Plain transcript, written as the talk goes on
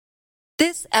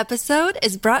This episode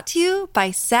is brought to you by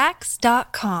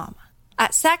Saks.com.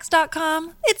 At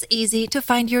Saks.com, it's easy to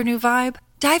find your new vibe.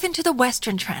 Dive into the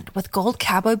Western trend with gold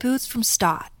cowboy boots from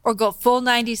Staud, or go full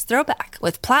 90s throwback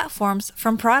with platforms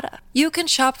from Prada. You can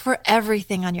shop for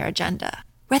everything on your agenda,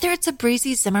 whether it's a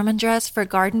breezy Zimmermann dress for a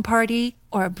garden party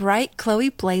or a bright Chloe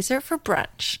blazer for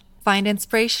brunch. Find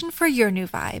inspiration for your new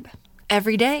vibe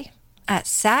every day at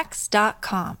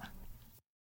Saks.com.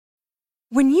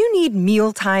 When you need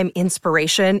mealtime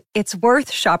inspiration, it's worth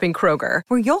shopping Kroger,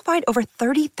 where you'll find over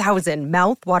 30,000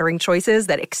 mouth-watering choices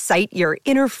that excite your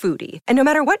inner foodie. And no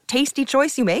matter what tasty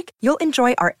choice you make, you'll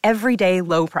enjoy our everyday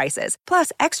low prices,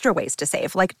 plus extra ways to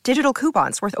save, like digital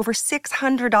coupons worth over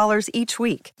 $600 each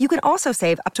week. You can also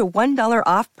save up to $1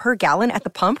 off per gallon at the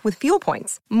pump with fuel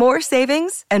points. More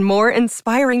savings and more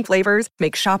inspiring flavors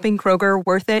make shopping Kroger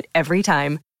worth it every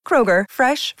time. Kroger,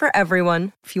 fresh for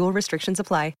everyone. Fuel restrictions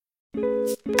apply.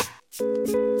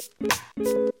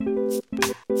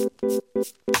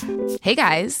 Hey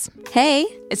guys. Hey.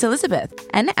 It's Elizabeth.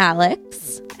 And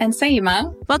Alex. And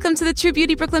Saima. Welcome to the True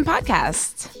Beauty Brooklyn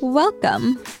podcast.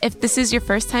 Welcome. If this is your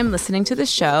first time listening to the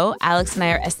show, Alex and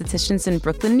I are estheticians in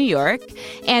Brooklyn, New York,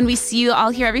 and we see you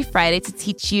all here every Friday to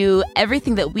teach you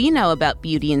everything that we know about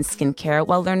beauty and skincare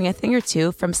while learning a thing or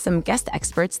two from some guest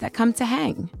experts that come to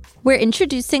hang. We're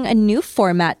introducing a new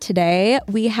format today.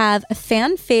 We have a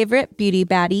fan favorite beauty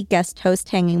baddie guest host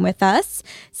hanging with us,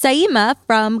 Saima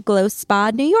from Glow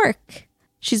Spa, New York.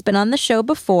 She's been on the show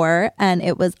before, and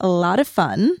it was a lot of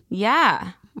fun.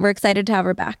 Yeah. We're excited to have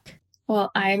her back.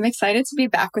 Well, I'm excited to be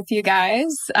back with you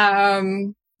guys.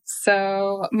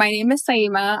 So my name is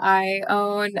Saima. I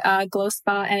own Glow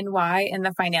Spa NY in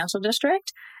the financial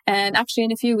district. And actually,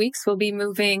 in a few weeks, we'll be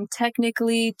moving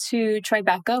technically to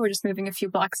Tribeca. We're just moving a few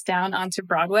blocks down onto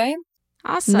Broadway.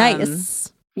 Awesome.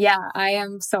 Nice. Yeah, I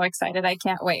am so excited. I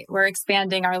can't wait. We're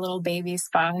expanding our little baby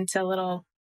spa into a little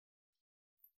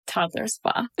toddler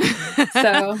spa.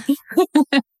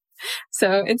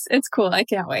 So it's cool. I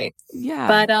can't wait. Yeah.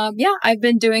 But I've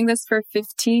been doing this for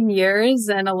 15 years.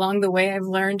 And along the way, I've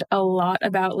learned a lot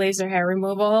about laser hair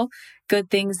removal, good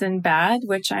things and bad,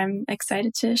 which I'm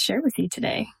excited to share with you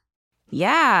today.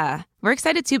 Yeah. We're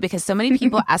excited too because so many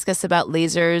people ask us about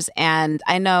lasers, and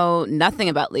I know nothing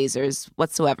about lasers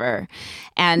whatsoever.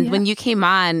 And when you came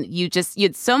on, you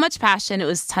had so much passion. It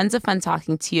was tons of fun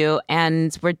talking to you.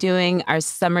 And we're doing our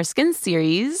summer skin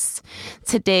series.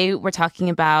 Today, we're talking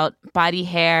about body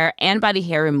hair and body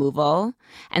hair removal.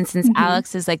 And since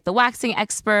Alex is like the waxing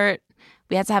expert,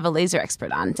 we had to have a laser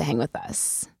expert on to hang with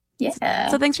us. Yeah.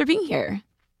 So thanks for being here.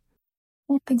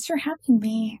 Well, thanks for having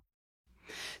me.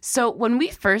 So when we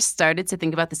first started to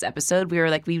think about this episode, we were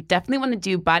like, we definitely want to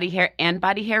do body hair and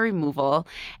body hair removal.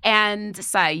 And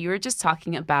Sai, you were just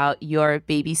talking about your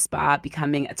baby spa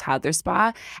becoming a toddler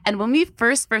spa. And when we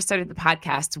first started the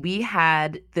podcast, we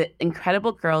had the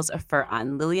incredible girls of Fur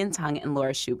on, Lillian Tung and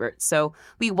Laura Schubert. So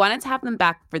we wanted to have them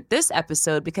back for this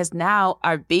episode because now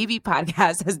our baby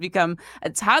podcast has become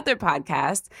a toddler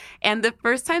podcast. And the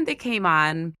first time they came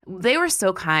on, they were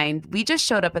so kind. We just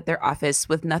showed up at their office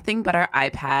with nothing but our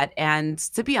iPad. And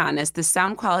to be honest, the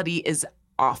sound quality is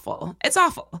awful. It's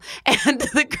awful. And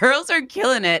the girls are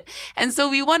killing it. And so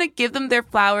we want to give them their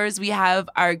flowers. We have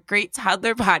our great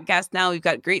toddler podcast now. We've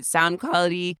got great sound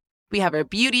quality. We have our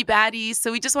beauty baddies.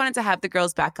 So we just wanted to have the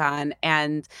girls back on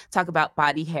and talk about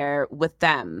body hair with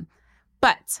them.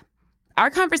 But our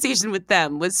conversation with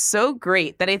them was so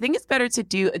great that I think it's better to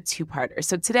do a two-parter.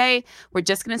 So today, we're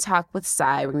just going to talk with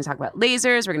Sai. We're going to talk about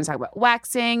lasers. We're going to talk about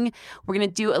waxing. We're going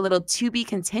to do a little to be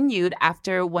continued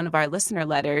after one of our listener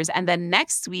letters. And then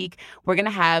next week, we're going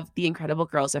to have the incredible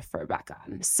girls of Fur back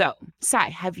on. So, Sai,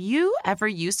 have you ever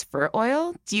used fur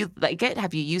oil? Do you like it?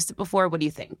 Have you used it before? What do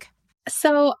you think?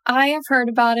 So I have heard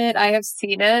about it. I have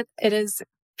seen it. It is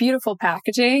beautiful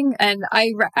packaging, and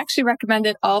I actually recommend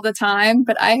it all the time,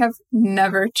 but I have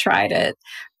never tried it,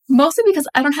 mostly because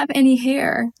I don't have any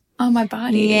hair on my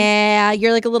body. Yeah,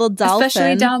 you're like a little dolphin.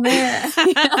 Especially down there.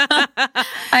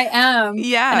 I am.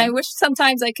 Yeah. And I wish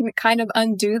sometimes I can kind of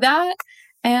undo that,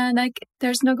 and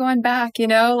there's no going back,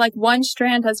 like one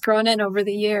strand has grown in over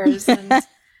the years. And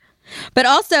but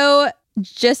also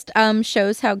just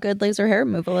shows how good laser hair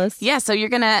removal is. Yeah, so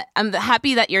I'm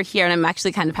happy that you're here, and I'm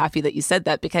actually kind of happy that you said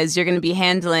that because you're going to be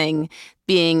handling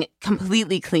being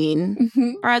completely clean,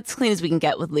 or as clean as we can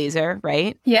get with laser,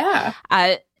 right? Yeah.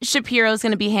 Shapiro's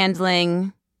going to be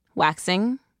handling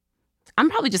waxing. I'm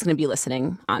probably just going to be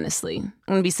listening, honestly. I'm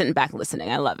going to be sitting back listening.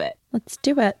 I love it. Let's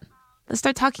do it. Let's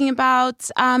start talking about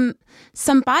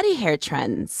some body hair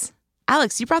trends.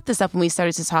 Alex, you brought this up when we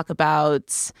started to talk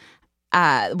about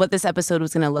what this episode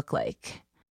was going to look like.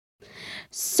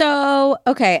 So,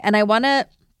 okay. And I want to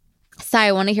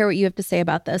hear what you have to say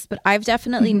about this, but I've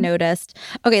definitely noticed.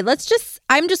 Okay,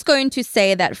 I'm just going to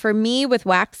say that for me with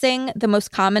waxing, the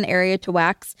most common area to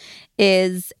wax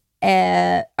is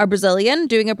a Brazilian,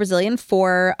 doing a Brazilian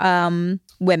for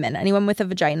women, anyone with a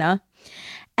vagina.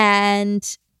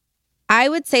 And I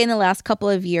would say in the last couple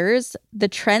of years, the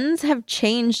trends have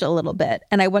changed a little bit.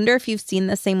 And I wonder if you've seen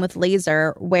the same with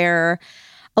laser, where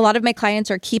a lot of my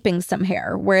clients are keeping some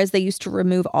hair, whereas they used to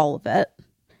remove all of it.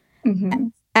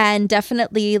 And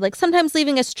definitely like sometimes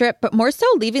leaving a strip, but more so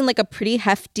leaving like a pretty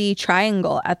hefty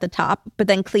triangle at the top, but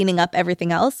then cleaning up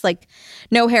everything else, like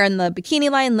no hair in the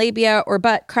bikini line, labia, or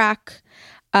butt crack.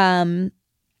 And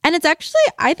it's actually,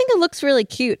 I think it looks really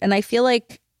cute. And I feel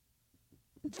like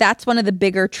that's one of the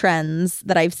bigger trends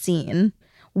that I've seen.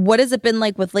 What has it been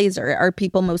like with laser? Are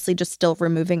people mostly just still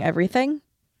removing everything?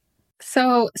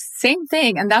 So same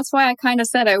thing. And that's why I kind of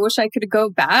said I wish I could go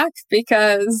back,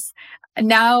 because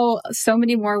now so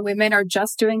many more women are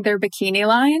just doing their bikini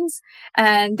lines,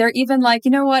 and they're even like,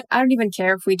 you know what? I don't even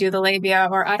care if we do the labia,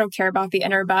 or I don't care about the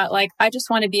inner butt. Like, I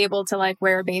just want to be able to like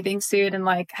wear a bathing suit and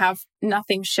like have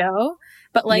nothing show,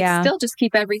 but like still just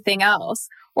keep everything else.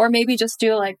 Or maybe just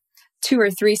do like 2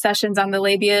 or 3 sessions on the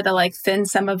labia to like thin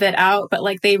some of it out. But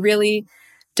like they really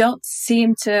don't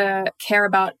seem to care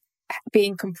about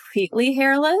being completely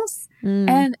hairless.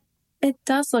 And it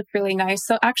does look really nice.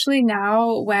 So actually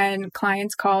now when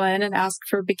clients call in and ask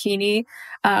for bikini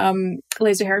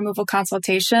laser hair removal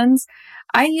consultations,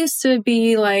 I used to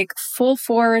be like full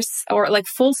force or like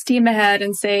full steam ahead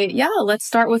and say, yeah, let's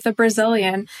start with a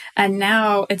Brazilian. And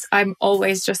now I'm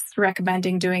always just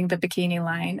recommending doing the bikini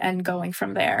line and going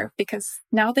from there, because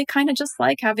now they kind of just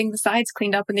like having the sides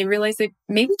cleaned up and they realize they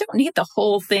maybe don't need the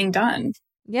whole thing done.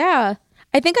 Yeah.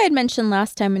 I think I had mentioned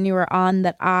last time when you were on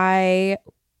that I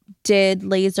did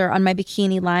laser on my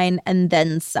bikini line and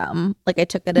then some. Like I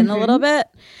took it in a little bit.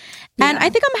 And I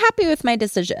think I'm happy with my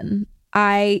decision.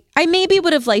 I maybe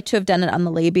would have liked to have done it on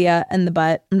the labia and the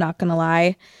butt, I'm not gonna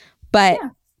lie. But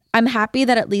I'm happy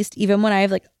that at least even when I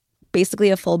have like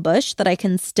basically a full bush, that I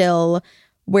can still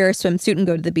wear a swimsuit and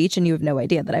go to the beach and you have no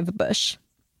idea that I have a bush.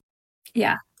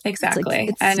 Yeah.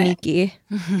 Exactly. It's sneaky.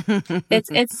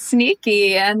 It's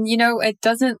sneaky. And, you know, I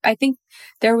think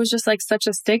there was just like such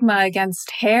a stigma against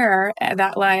hair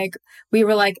that like, we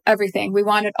were like everything, we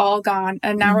want it all gone.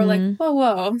 And now we're like,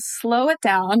 whoa, slow it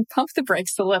down, pump the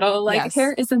brakes a little. Like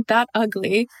hair isn't that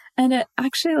ugly. And it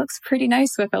actually looks pretty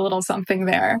nice with a little something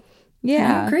there.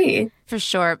 Yeah. I agree. For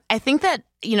sure. I think that,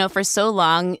 you know, for so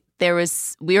long,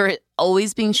 we were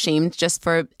always being shamed just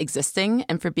for existing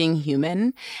and for being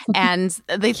human. And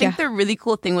they think the really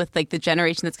cool thing with like the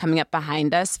generation that's coming up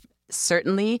behind us,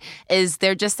 certainly, is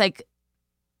they're just like,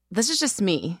 this is just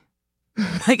me.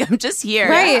 Like, I'm just here.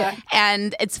 Right.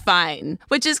 And it's fine,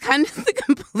 which is kind of the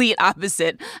complete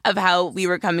opposite of how we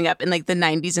were coming up in like the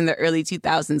 90s and the early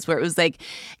 2000s, where it was like,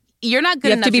 you're not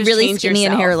good enough to be really skinny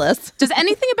and hairless. Just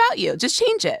anything about you. Just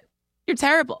change it. You're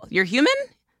terrible. You're human.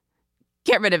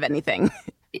 Get rid of anything.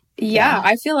 Yeah,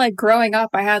 I feel like growing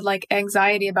up, I had like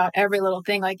anxiety about every little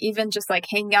thing. Like even just like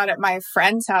hanging out at my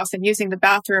friend's house and using the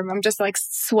bathroom, I'm just like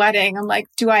sweating. I'm like,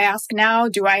 do I ask now?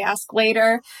 Do I ask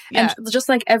later? Yeah. And just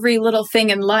like every little thing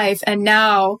in life. And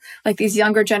now like these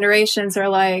younger generations are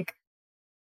like,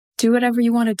 do whatever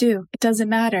you want to do. It doesn't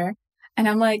matter. And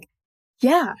I'm like,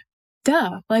 yeah,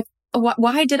 duh. Like,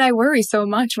 why did I worry so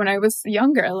much when I was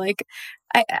younger? Like,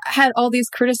 I had all these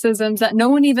criticisms that no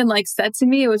one even like said to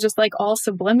me. It was just like all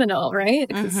subliminal,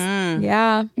 right?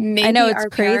 Yeah. I know,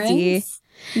 it's crazy.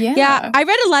 Yeah. I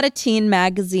read a lot of teen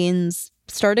magazines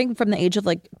starting from the age of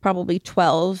like probably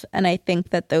 12. And I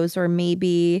think that those were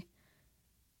they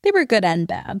were good and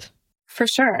bad. For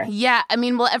sure. Yeah. I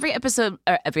mean, well, every edition,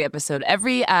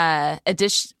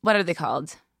 what are they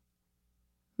called?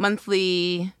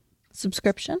 Monthly...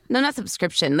 Subscription? No, not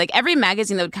subscription. Like every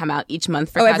magazine that would come out each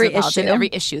month for every Cosmopolitan. issue. Every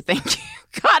issue. Thank you.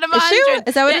 God, I'm 100.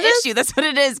 Is that what it is? Issue. That's what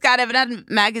it is. God, I haven't had a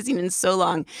magazine in so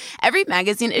long. Every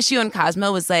magazine issue on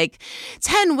Cosmo was like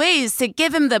 10 ways to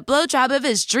give him the blowjob of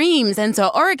his dreams and to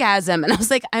orgasm. And I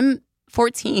was like, I'm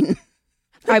 14.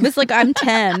 I was like, I'm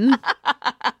 10. Like,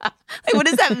 what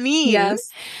does that mean?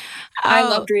 Yes. I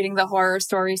loved reading the horror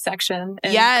story section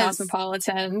in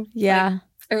Cosmopolitan. Yeah. Like,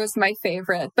 it was my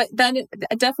favorite. But then it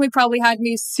definitely probably had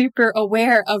me super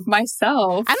aware of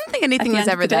myself. I don't think anything was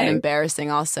ever that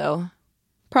embarrassing also.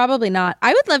 Probably not.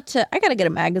 I would love to. I got to get a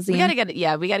magazine. We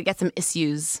got to get some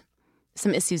issues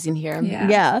in here.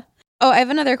 Yeah. Oh, I have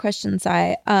another question,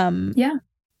 Sai.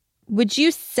 Would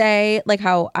you say, like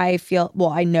how I feel,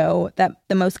 well, I know that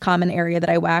the most common area that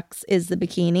I wax is the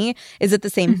bikini. Is it the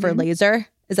same for laser?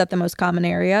 Is that the most common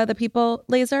area that people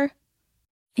laser?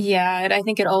 Yeah, I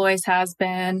think it always has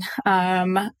been.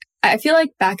 I feel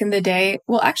like back in the day,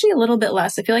 well, actually a little bit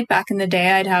less. I feel like back in the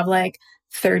day, I'd have like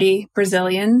 30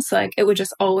 Brazilians. Like it would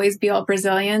just always be all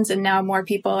Brazilians. And now more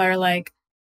people are like,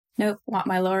 nope, want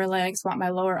my lower legs, want my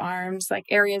lower arms, like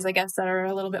areas, I guess, that are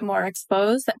a little bit more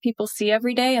exposed that people see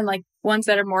every day. And like ones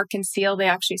that are more concealed, they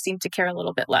actually seem to care a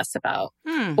little bit less about.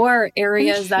 Or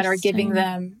areas that are giving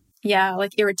them,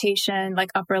 like irritation,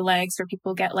 like upper legs, where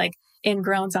people get like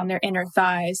ingrowns on their inner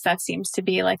thighs. That seems to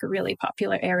be like a really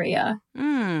popular area.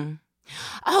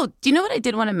 Oh, do you know what I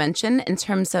did want to mention in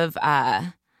terms of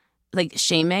like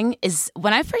shaming is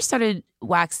when I first started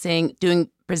doing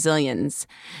Brazilians,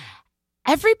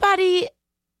 everybody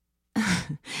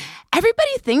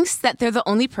thinks that they're the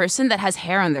only person that has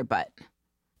hair on their butt.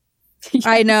 Yes.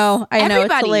 I know.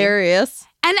 It's hilarious.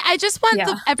 And I just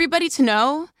want everybody to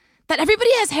know that everybody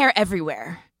has hair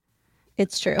everywhere.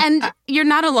 It's true. And you're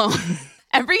not alone.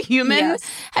 Every human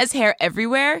has hair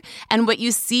everywhere. And what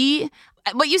you see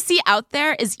out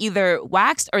there is either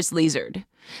waxed or it's lasered.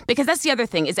 Because that's the other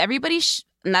thing is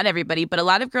not everybody, but a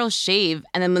lot of girls shave.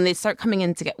 And then when they start coming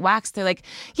in to get waxed, they're like,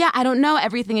 yeah, I don't know.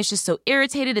 Everything is just so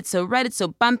irritated. It's so red. It's so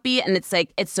bumpy. And it's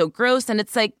like, it's so gross. And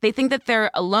it's like, they think that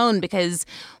they're alone because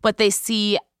what they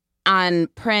see on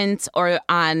print or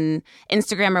on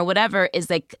Instagram or whatever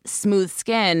is like smooth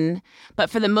skin.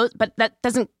 But but that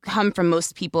doesn't come from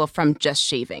most people from just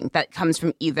shaving. That comes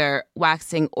from either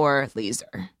waxing or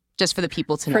laser. Just for the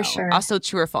people to know. For sure. Also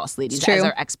true or false, ladies, as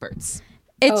our experts.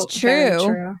 It's very true.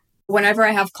 True. Whenever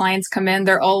I have clients come in,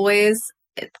 they always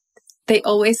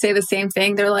say the same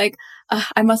thing. They're like,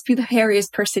 I must be the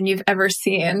hairiest person you've ever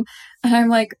seen. And I'm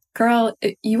like, girl,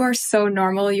 you are so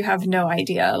normal. You have no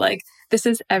idea. Like, this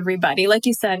is everybody. Like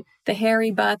you said, the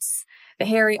hairy butts, the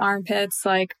hairy armpits,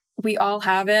 like we all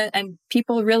have it. And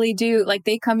people really do. Like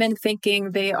they come in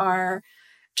thinking they are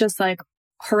just like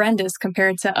horrendous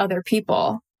compared to other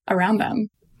people around them.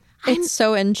 It's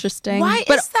so interesting. Why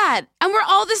is that? And we're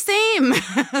all the same.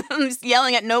 I'm just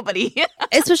yelling at nobody.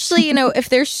 Especially, if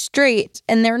they're straight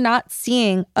and they're not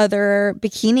seeing other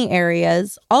bikini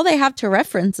areas, all they have to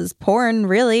reference is porn,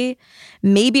 really.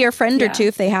 Maybe a friend or two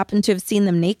if they happen to have seen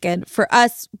them naked. For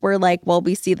us, we're like, well,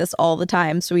 we see this all the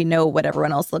time, so we know what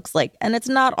everyone else looks like. And it's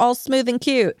not all smooth and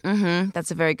cute. That's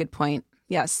a very good point.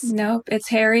 Yes. Nope. It's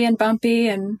hairy and bumpy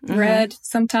and red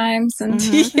sometimes. And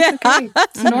it's okay.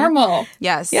 It's normal.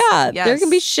 Yes. Yeah. There can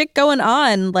be shit going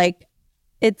on. Like,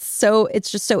 it's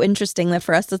just so interesting that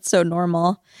for us, it's so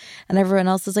normal. And everyone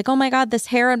else is like, oh my God, this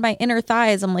hair on my inner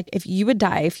thighs. I'm like, if you would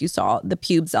die if you saw the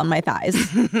pubes on my thighs.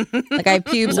 Like, I have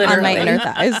pubes on my inner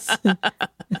thighs.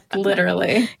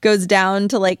 Literally. Goes down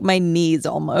to like my knees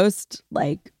almost.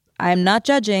 Like, I'm not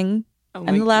judging.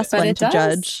 I'm the last one to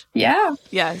judge. Yeah.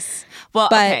 Yes. Well,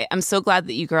 okay. I'm so glad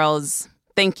that you girls,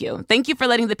 thank you. Thank you for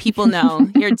letting the people know.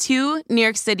 You're two New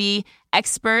York City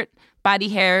expert body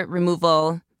hair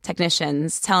removal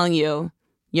technicians telling you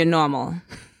you're normal.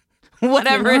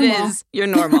 Whatever it is, you're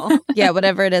normal. Yeah,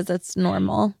 whatever it is, it's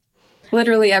normal.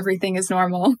 Literally everything is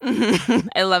normal.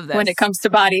 I love this. When it comes to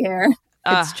body hair.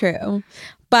 It's true.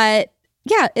 But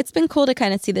yeah, it's been cool to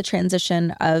kind of see the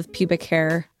transition of pubic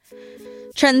hair.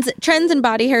 Trends in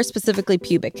body hair, specifically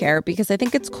pubic hair, because I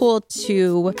think it's cool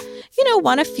to,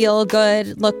 want to feel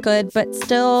good, look good, but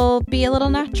still be a little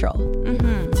natural.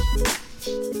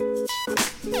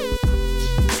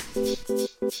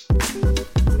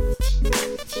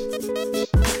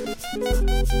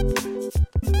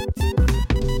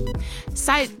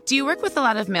 Sai, do you work with a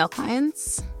lot of male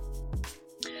clients?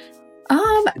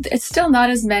 It's still not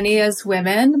as many as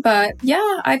women, but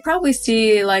yeah, I probably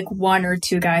see like 1 or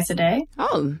 2 guys a day.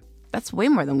 Oh, that's way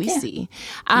more than we see.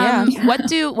 Yeah.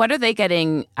 What are they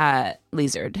getting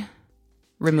lasered,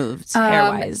 removed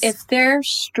hair-wise? If they're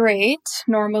straight,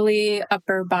 normally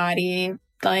upper body,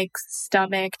 like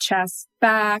stomach, chest,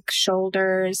 back,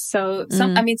 shoulders. So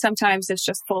sometimes it's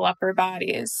just full upper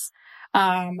bodies.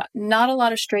 Not a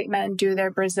lot of straight men do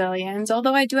their Brazilians,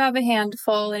 although I do have a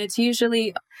handful, and it's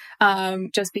usually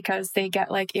just because they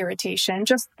get like irritation,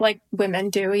 just like women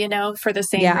do, for the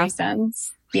same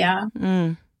reasons. Yeah.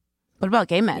 What about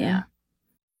gay men? Yeah.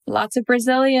 Lots of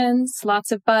Brazilians,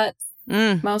 lots of butts,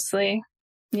 mostly.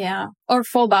 Yeah. Or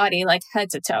full body, like head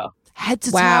to toe. Head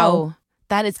to toe.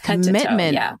 That is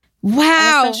commitment. Yeah.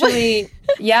 Wow. And especially,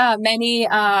 many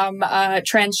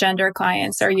transgender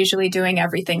clients are usually doing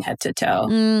everything head to toe.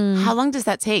 How long does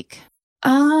that take?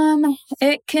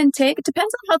 It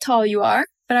depends on how tall you are,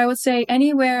 but I would say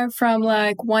anywhere from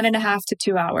like 1.5 to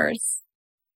 2 hours.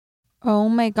 Oh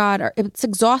my God. It's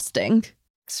exhausting.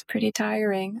 It's pretty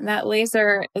tiring. And that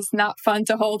laser is not fun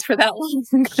to hold for that long.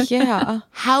 Yeah.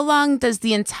 How long does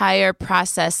the entire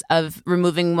process of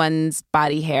removing one's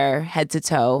body hair head to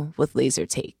toe with laser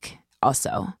take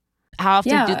also? How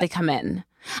often do they come in?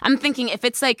 I'm thinking if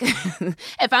it's like,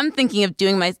 if I'm thinking of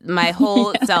doing my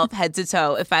whole self head to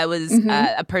toe, if I was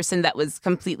a person that was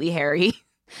completely hairy,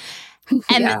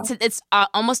 and it's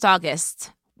almost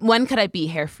August, when could I be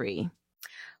hair free?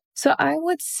 So I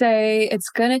would say it's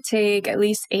going to take at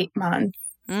least 8 months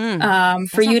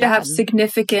for you to have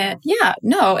significant. Yeah,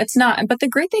 no, it's not. But the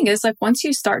great thing is, like, once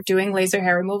you start doing laser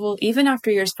hair removal, even after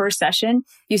your first session,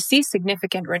 you see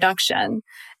significant reduction.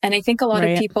 And I think a lot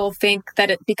of people think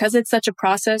that because it's such a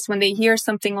process, when they hear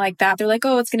something like that, they're like,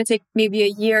 oh, it's going to take maybe a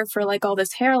year for like all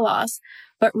this hair loss.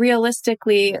 But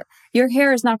realistically, your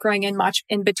hair is not growing in much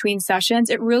in between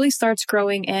sessions. It really starts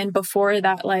growing in before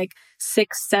that like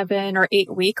 6, 7, or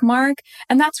 8 week mark.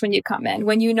 And that's when you come in,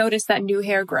 when you notice that new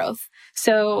hair growth.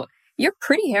 So you're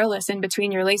pretty hairless in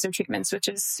between your laser treatments, which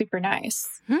is super nice.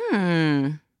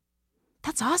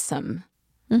 That's awesome.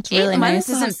 It's really 8 months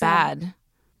nice. isn't bad.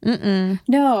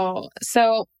 No.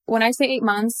 So when I say 8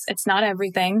 months, it's not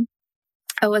everything.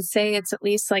 I would say it's at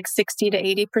least like 60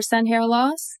 to 80% hair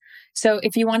loss. So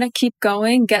if you want to keep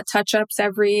going, get touch-ups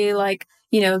every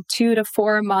 2 to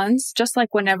 4 months, just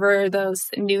like whenever those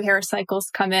new hair cycles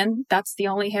come in, that's the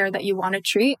only hair that you want to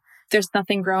treat. There's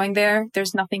nothing growing there.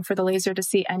 There's nothing for the laser to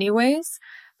see anyways.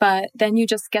 But then you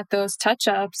just get those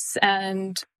touch-ups,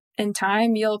 and in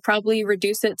time, you'll probably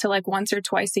reduce it to like once or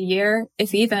twice a year,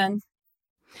 if even.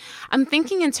 I'm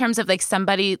thinking in terms of like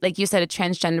somebody, like you said, a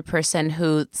transgender person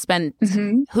who spent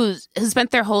who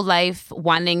spent their whole life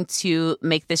wanting to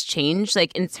make this change,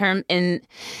 like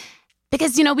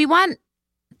because we want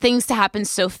things to happen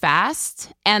so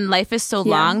fast and life is so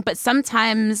long, but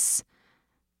sometimes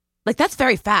like that's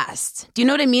very fast. Do you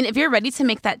know what I mean? If you're ready to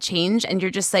make that change and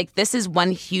you're just like, this is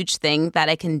one huge thing that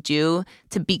I can do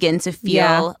to begin to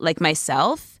feel like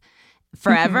myself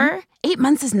forever, 8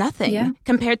 months is nothing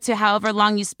compared to however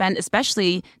long you spend,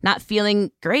 especially not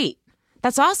feeling great.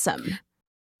 That's awesome.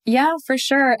 Yeah, for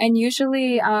sure. And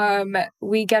usually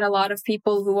we get a lot of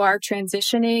people who are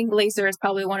transitioning. Laser is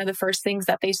probably one of the first things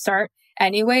that they start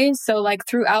anyways. So like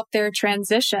throughout their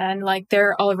transition, like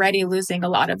they're already losing a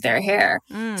lot of their hair.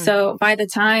 So by the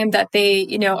time that they,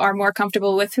 are more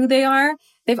comfortable with who they are,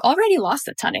 they've already lost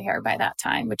a ton of hair by that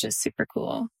time, which is super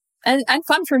cool. And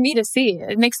fun for me to see.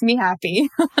 It makes me happy.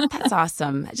 That's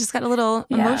awesome. I just got a little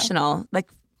emotional. Like,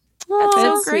 that's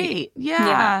so great.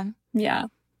 Yeah.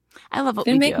 I love what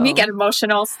we do. Make me get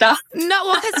emotional stuff. No,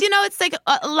 well, because, it's like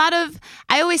a lot of,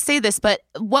 I always say this, but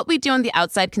what we do on the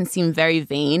outside can seem very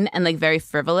vain and like very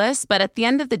frivolous. But at the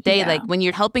end of the day, like when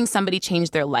you're helping somebody change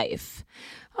their life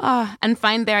and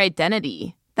find their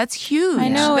identity, that's huge. I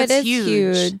know, that's it is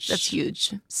huge. That's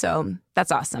huge. So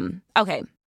that's awesome. Okay.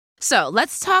 So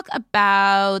let's talk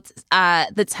about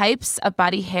the types of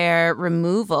body hair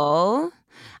removal.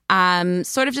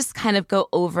 Sort of just kind of go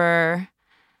over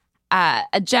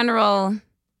a general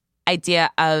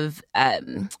idea of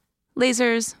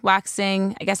lasers,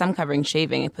 waxing. I guess I'm covering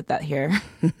shaving. I put that here.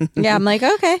 Yeah, I'm like,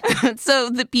 okay. So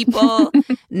the people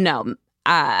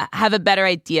have a better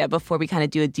idea before we kind of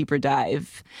do a deeper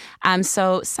dive.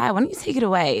 So Sai, why don't you take it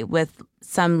away with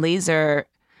some laser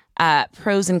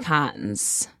pros and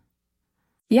cons?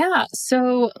 Yeah.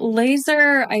 So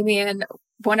laser,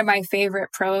 one of my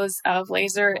favorite pros of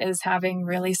laser is having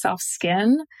really soft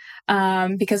skin.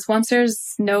 Because once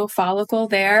there's no follicle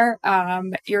there,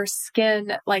 your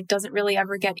skin doesn't really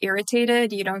ever get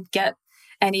irritated. You don't get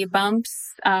any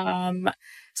bumps.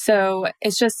 So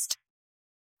it's just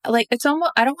it's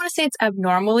almost, I don't want to say it's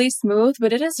abnormally smooth,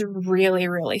 but it is really,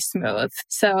 really smooth.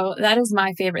 So that is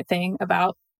my favorite thing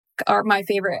my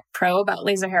favorite pro about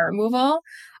laser hair removal.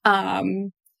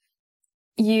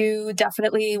 You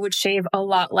definitely would shave a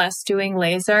lot less doing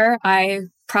laser. I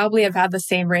probably have had the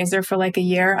same razor for like a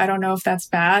year. I don't know if that's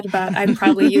bad, but I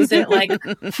probably use it like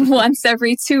once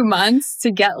every 2 months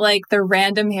to get like the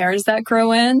random hairs that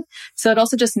grow in. So it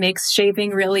also just makes shaving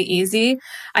really easy.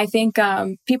 I think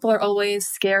people are always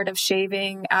scared of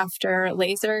shaving after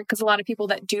laser because a lot of people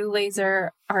that do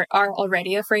laser are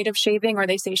already afraid of shaving, or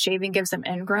they say shaving gives them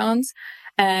ingrowns.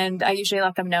 And I usually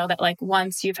let them know that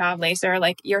once you've had laser,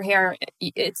 your hair,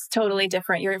 it's totally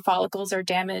different. Your follicles are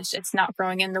damaged. It's not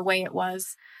growing in the way it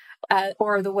was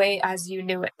or the way as you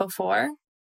knew it before.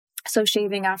 So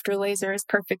shaving after laser is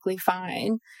perfectly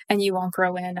fine. And you won't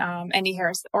grow in any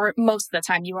hairs, or most of the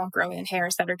time you won't grow in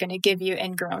hairs that are going to give you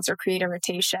ingrowns or create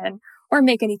irritation or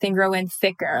make anything grow in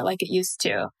thicker like it used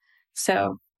to.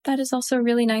 So that is also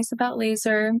really nice about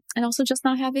laser, and also just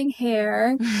not having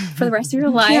hair for the rest of your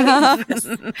life. Yeah. Is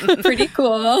pretty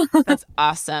cool. That's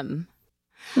awesome.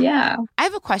 Yeah. I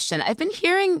have a question. I've been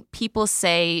hearing people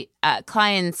say,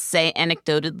 clients say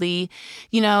anecdotally,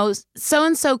 you know,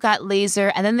 so-and-so got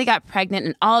laser and then they got pregnant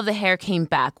and all of the hair came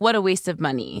back. What a waste of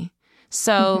money.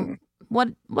 So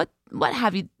what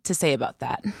have you to say about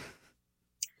that?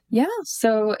 Yeah.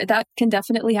 So that can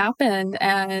definitely happen.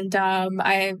 And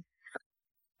I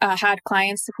had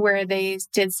clients where they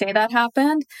did say that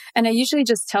happened. And I usually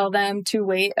just tell them to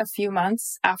wait a few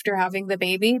months after having the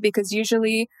baby, because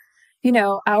usually, you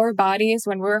know, our bodies,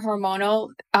 when we're hormonal,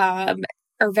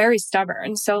 are very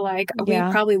stubborn. So like we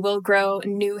probably will grow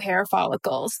new hair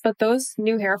follicles, but those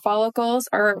new hair follicles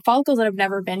are follicles that have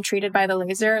never been treated by the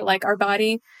laser. Like our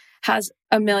body has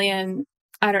a million,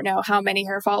 I don't know how many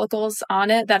hair follicles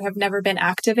on it that have never been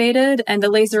activated. And the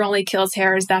laser only kills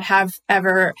hairs that have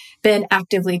ever been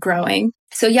actively growing.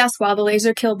 So yes, while the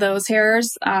laser killed those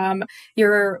hairs,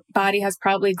 your body has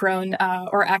probably grown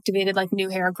or activated like new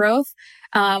hair growth.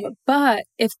 But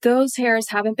if those hairs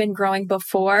haven't been growing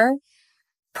before,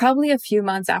 probably a few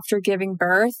months after giving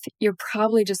birth, you're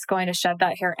probably just going to shed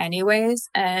that hair anyways.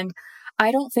 And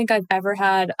I don't think I've ever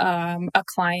had a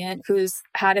client who's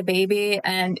had a baby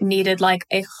and needed like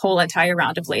a whole entire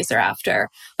round of laser after.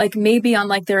 Like maybe on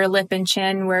like their lip and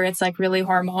chin where it's like really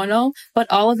hormonal,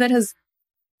 but all of it has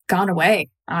gone away,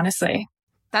 honestly.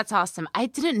 That's awesome. I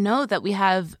didn't know that we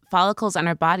have follicles on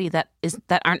our body that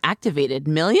aren't activated.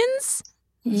 Millions?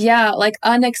 Yeah, like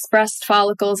unexpressed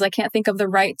follicles. I can't think of the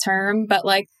right term, but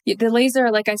like the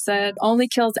laser, like I said, only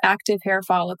kills active hair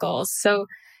follicles. So,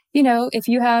 you know, if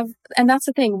you have, and that's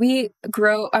the thing,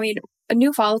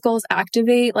 new follicles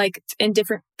activate like in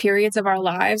different periods of our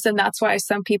lives. And that's why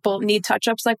some people need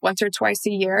touch-ups like once or twice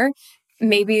a year.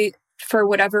 Maybe for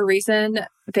whatever reason,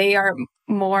 they are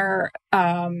more,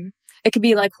 it could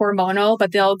be like hormonal,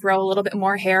 but they'll grow a little bit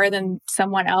more hair than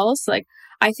someone else. Like,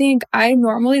 I think I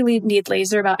normally need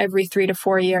laser about every 3 to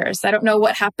 4 years. I don't know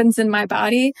what happens in my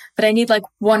body, but I need like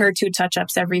 1 or 2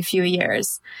 touch-ups every few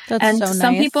years. That's and so nice.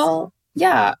 Some people,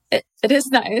 yeah, it is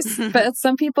nice, but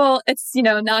some people it's, you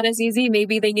know, not as easy.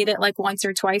 Maybe they need it like once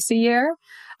or twice a year.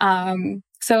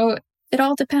 So it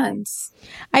all depends.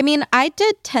 I mean, I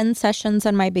did 10 sessions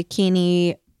on my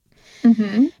bikini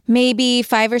maybe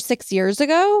 5 or 6 years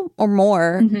ago or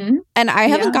more. And I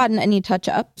haven't gotten any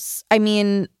touch-ups. I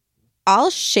mean,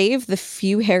 I'll shave the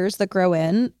few hairs that grow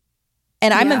in.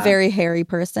 And I'm a very hairy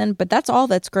person, but that's all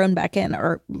that's grown back in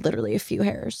are literally a few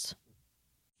hairs.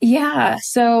 Yeah.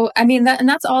 So, I mean,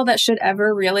 that's all that should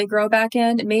ever really grow back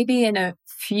in. Maybe in a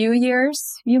few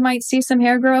years, you might see some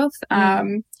hair growth.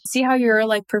 See how you're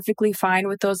like perfectly fine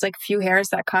with those like few hairs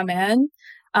that come in,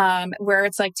 where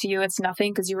it's like to you, it's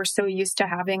nothing because you were so used to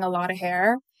having a lot of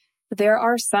hair. There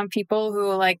are some people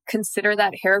who like consider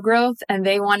that hair growth and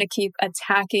they want to keep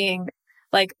attacking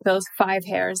like those 5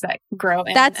 hairs that grow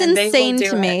in. That's insane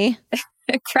to me.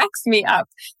 It cracks me up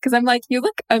because I'm like, you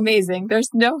look amazing. There's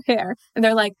no hair. And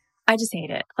they're like, I just hate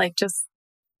it. Like, just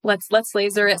let's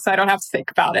laser it so I don't have to think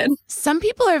about it. Some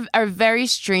people are very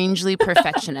strangely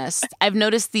perfectionist. I've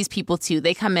noticed these people too.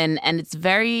 They come in and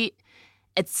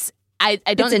I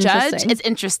don't judge. It's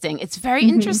interesting. It's very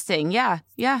interesting. Yeah.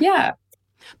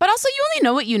 But also you only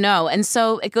know what you know. And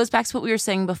so it goes back to what we were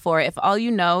saying before. If all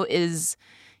you know is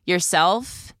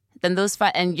yourself, then those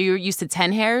 5, and you're used to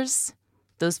 10 hairs,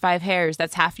 those 5 hairs,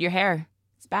 that's half your hair.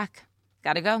 It's back.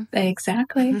 Gotta go.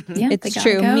 Exactly. Yeah, it's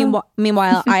true.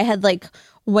 Meanwhile, I had like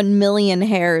 1 million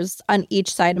hairs on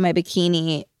each side of my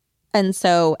bikini. And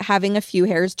so having a few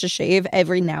hairs to shave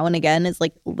every now and again is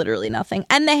like literally nothing.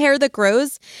 And the hair that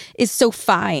grows is so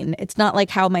fine. It's not like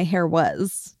how my hair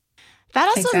was. That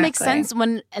also makes sense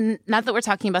and not that we're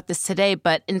talking about this today,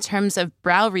 but in terms of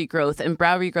brow regrowth and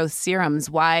brow regrowth serums,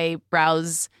 why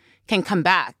brows can come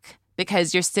back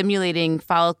because you're stimulating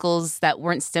follicles that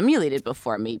weren't stimulated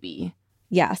before, maybe.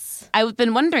 Yes. I've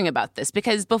been wondering about this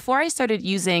because before I started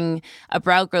using a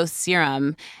brow growth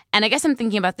serum, and I guess I'm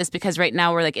thinking about this because right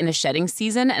now we're like in a shedding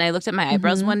season, and I looked at my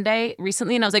eyebrows one day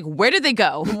recently and I was like, where did they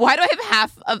go? Why do I have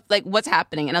half of like what's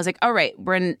happening? And I was like, all right,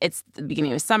 it's the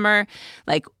beginning of summer,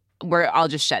 like we're all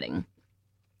just shedding.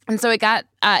 And so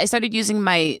I started using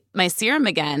my serum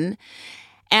again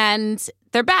and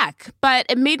they're back. But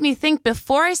it made me think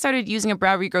before I started using a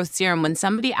brow regrowth serum, when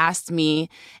somebody asked me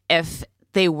if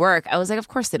they work, I was like, of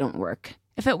course they don't work.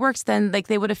 If it works, then like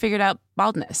they would have figured out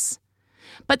baldness.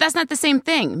 But that's not the same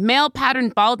thing. Male pattern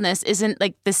baldness isn't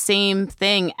like the same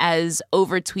thing as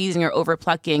over tweezing or over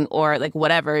plucking or like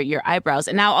whatever your eyebrows.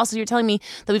 And now also you're telling me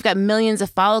that we've got millions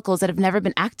of follicles that have never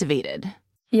been activated.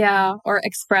 Yeah, or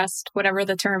expressed, whatever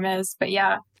the term is. But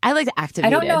yeah. I like to activate. I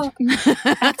don't know.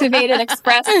 Activated,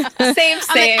 expressed, same.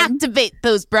 Like, activate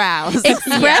those brows.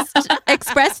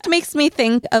 Expressed makes me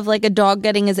think of like a dog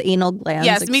getting his anal glands.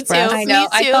 Yes, me too. I know.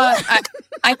 Me too.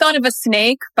 I thought of a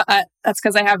snake, but that's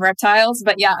because I have reptiles.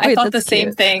 But yeah, I thought the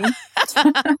same thing.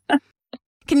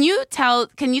 Can you tell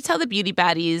the beauty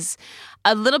baddies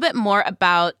a little bit more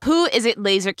about who is a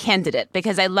laser candidate?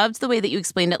 Because I loved the way that you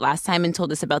explained it last time and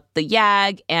told us about the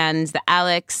YAG and the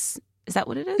Alex. Is that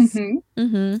what it is? Mm-hmm.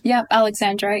 Mm-hmm. Yep,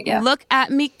 Alexandrite. Yeah. Look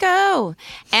at me go!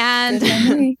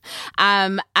 And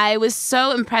I was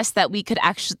so impressed that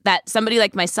that somebody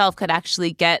like myself could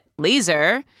actually get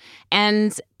laser,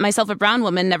 and myself, a brown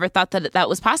woman, never thought that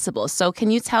was possible. So, can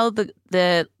you tell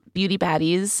the beauty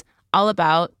baddies all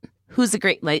about who's a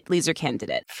great laser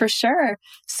candidate? For sure.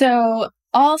 So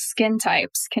all skin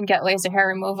types can get laser hair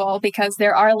removal because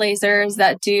there are lasers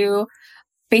that do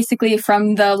basically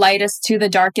from the lightest to the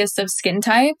darkest of skin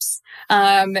types.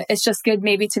 It's just good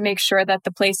maybe to make sure that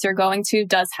the place you're going to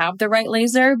does have the right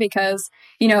laser because,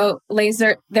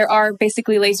 there are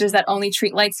basically lasers that only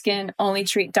treat light skin, only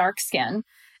treat dark skin.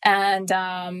 And,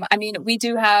 we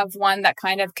do have one that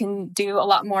kind of can do a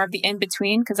lot more of the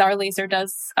in-between because our laser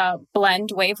does blend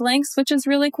wavelengths, which is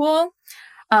really cool.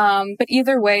 But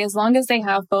either way, as long as they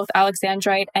have both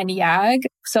Alexandrite and YAG.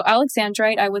 So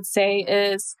Alexandrite, I would say,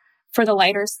 is for the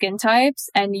lighter skin types,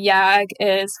 and YAG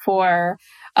is for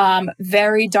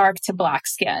very dark to black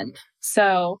skin.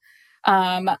 So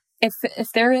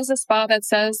if there is a spa that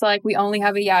says, like, we only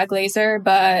have a YAG laser,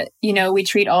 but, we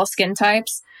treat all skin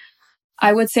types,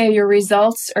 I would say your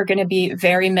results are going to be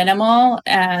very minimal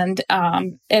and,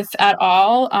 if at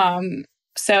all.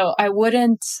 So I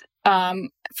wouldn't,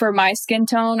 for my skin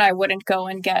tone, I wouldn't go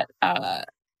and get,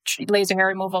 laser hair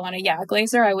removal on a YAG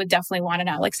laser. I would definitely want an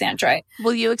Alexandrite.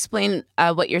 Will you explain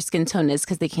what your skin tone is?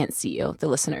 Because they can't see you, the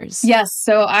listeners. Yes.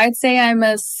 So I'd say I'm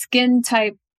a skin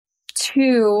type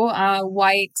 2,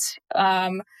 white,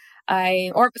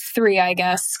 or 3, I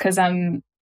guess, because I'm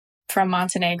from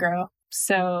Montenegro.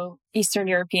 So Eastern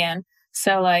European.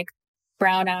 So like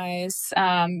brown eyes,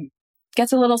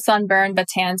 gets a little sunburn, but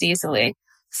tans easily.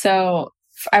 So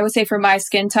I would say for my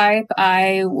skin type,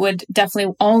 I would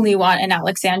definitely only want an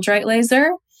Alexandrite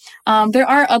laser. There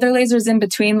are other lasers in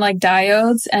between like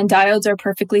diodes, and diodes are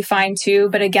perfectly fine too.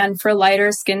 But again, for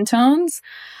lighter skin tones,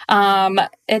 I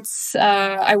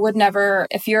would never,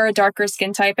 if you're a darker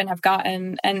skin type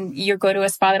and you go to a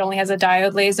spa that only has a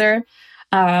diode laser,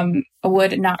 I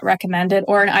would not recommend it,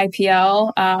 or an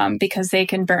IPL, because they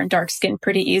can burn dark skin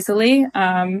pretty easily.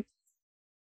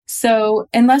 So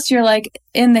unless you're like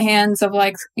in the hands of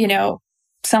like,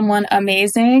 someone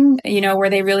amazing, where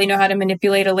they really know how to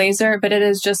manipulate a laser, but it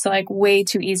is just like way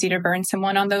too easy to burn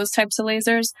someone on those types of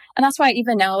lasers. And that's why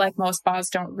even now, like most spas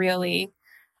don't really,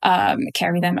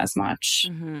 carry them as much.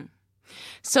 Mm-hmm.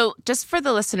 So just for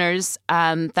the listeners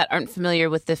that aren't familiar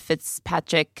with the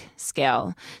Fitzpatrick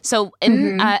scale. So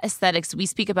in aesthetics, we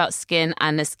speak about skin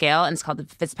on a scale, and it's called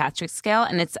the Fitzpatrick scale.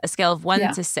 And it's a scale of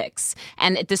 1 to 6.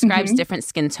 And it describes different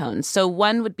skin tones. So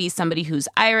 1 would be somebody who's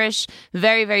Irish,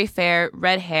 very, very fair,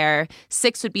 red hair.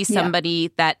 6 would be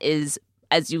somebody that is,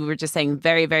 as you were just saying,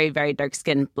 very, very, very dark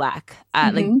skin, black,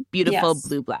 like beautiful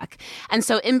blue black. And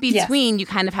so in between, you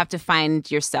kind of have to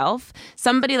find yourself.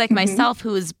 Somebody like myself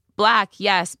who is black,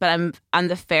 yes, but I'm on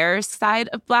the fair side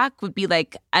of black would be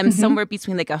like, I'm somewhere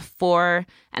between like a 4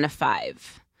 and a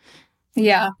 5.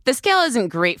 Yeah. The scale isn't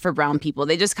great for brown people.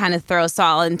 They just kind of throw us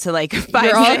all into like 5.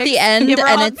 You're all at the end, yeah,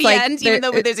 and it's like end, even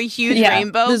though there's a huge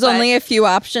rainbow. There's only a few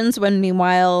options when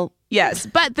meanwhile... Yes,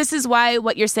 but this is why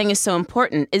what you're saying is so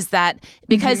important, is that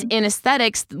because in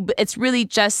aesthetics, it's really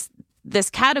just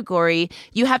this category,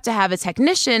 you have to have a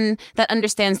technician that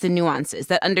understands the nuances,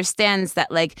 that understands that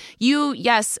like you,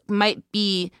 yes, might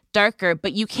be darker,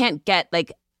 but you can't get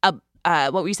like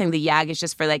what were you saying? The YAG is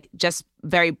just for like just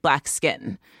very black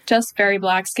skin. Just very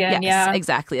black skin, yes,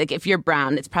 exactly. Like if you're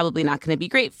brown, it's probably not going to be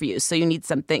great for you. So you need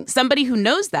somebody who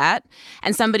knows that,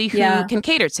 and somebody who can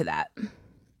cater to that.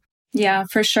 Yeah,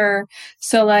 for sure.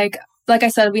 So like I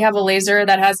said, we have a laser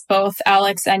that has both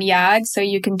Alex and YAG, so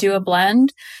you can do a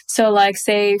blend. So like,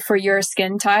 say for your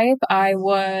skin type, I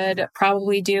would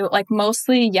probably do like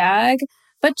mostly YAG,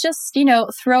 but just,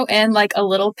 throw in like a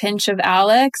little pinch of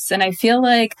Alex. And I feel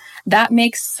like that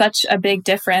makes such a big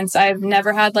difference. I've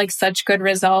never had like such good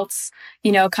results,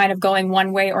 kind of going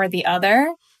one way or the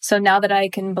other. So now that I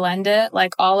can blend it,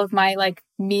 like all of my like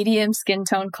medium skin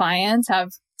tone clients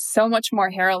have so much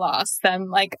more hair loss than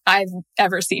like I've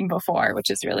ever seen before, which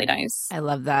is really nice. I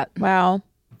love that. Wow.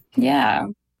 Yeah.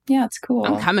 Yeah, it's cool.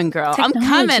 I'm coming, girl. Technology.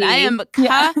 I'm coming. I am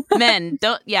coming.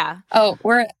 Oh,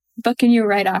 we're booking you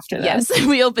right after this. Yes,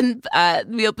 we opened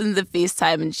the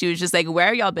FaceTime and she was just like, "Where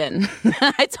have y'all been?"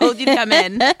 I told you to come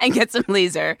in and get some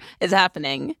laser. It's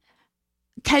happening.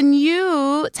 Can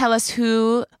you tell us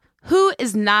who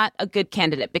is not a good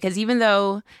candidate? Because even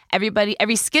though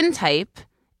every skin type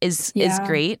is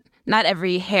great, not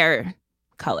every hair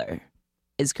color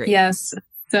is great. Yes.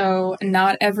 So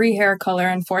not every hair color,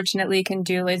 unfortunately, can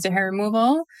do laser hair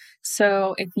removal.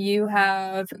 So if you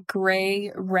have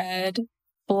gray, red,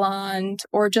 blonde,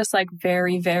 or just like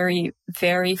very, very,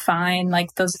 very fine,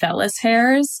 like those vellus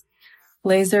hairs,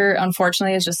 laser,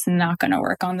 unfortunately, is just not going to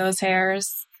work on those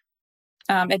hairs.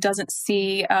 It doesn't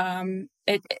see,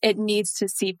 it needs to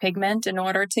see pigment in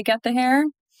order to get the hair.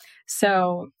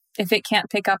 So if it can't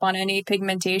pick up on any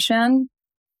pigmentation,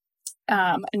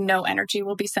 no energy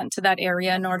will be sent to that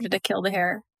area in order to kill the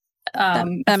hair that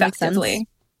effectively. Makes sense.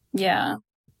 Yeah.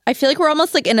 I feel like we're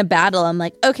almost like in a battle. I'm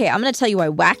like, okay, I'm going to tell you why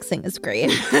waxing is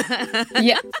great.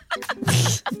 Yeah.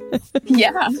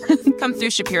 Yeah. Come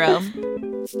through, Shapiro.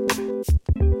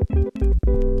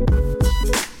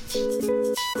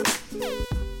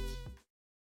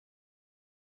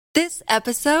 This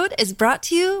episode is brought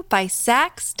to you by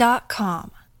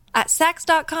Sax.com. At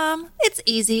Sax.com, it's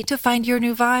easy to find your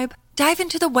new vibe. Dive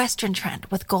into the Western trend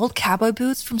with gold cowboy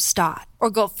boots from Stott, or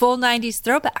go full 90s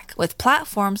throwback with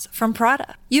platforms from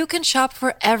Prada. You can shop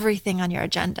for everything on your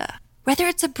agenda, whether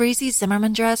it's a breezy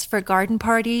Zimmermann dress for a garden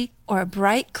party or a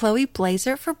bright Chloe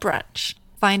blazer for brunch.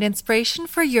 Find inspiration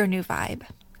for your new vibe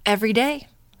every day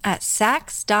at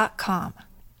Sax.com.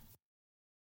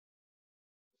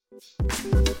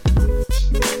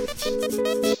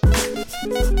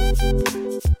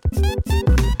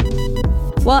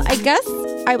 Well, I guess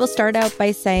I will start out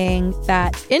by saying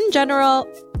that in general,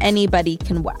 anybody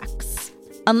can wax.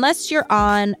 Unless you're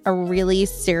on a really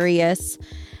serious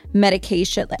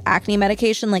medication, like acne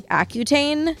medication like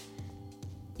Accutane,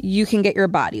 you can get your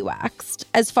body waxed.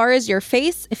 As far as your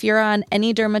face, if you're on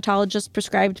any dermatologist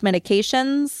prescribed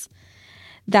medications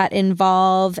that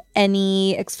involve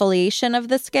any exfoliation of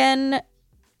the skin,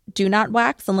 do not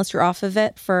wax unless you're off of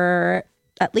it for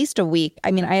at least a week.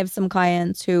 I mean, I have some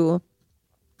clients who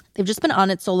they've just been on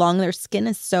it so long, their skin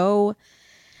is so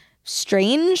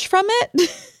strange from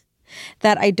it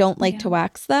that I don't like to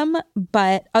wax them.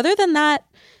 But other than that,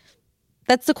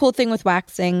 that's the cool thing with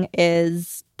waxing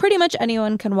is pretty much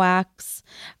anyone can wax.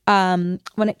 When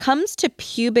it comes to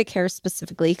pubic hair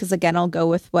specifically, because again, I'll go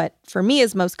with what for me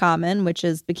is most common, which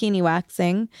is bikini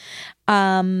waxing.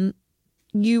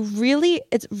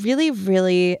 It's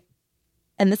really,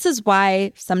 and this is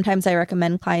why sometimes I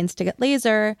recommend clients to get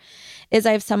laser, is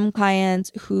I have some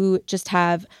clients who just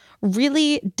have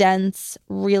really dense,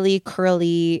 really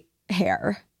curly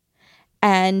hair.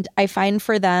 And I find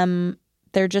for them,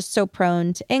 they're just so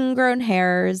prone to ingrown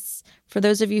hairs. For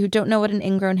those of you who don't know what an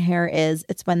ingrown hair is,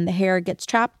 it's when the hair gets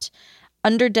trapped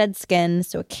under dead skin,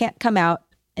 so it can't come out,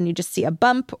 and you just see a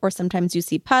bump, or sometimes you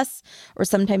see pus, or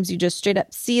sometimes you just straight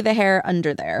up see the hair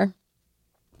under there.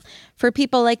 For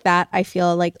people like that, I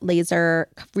feel like laser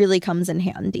really comes in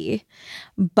handy.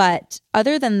 But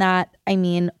other than that, I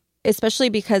mean, especially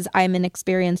because I'm an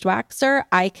experienced waxer,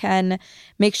 I can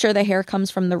make sure the hair comes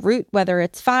from the root, whether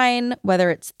it's fine, whether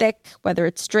it's thick, whether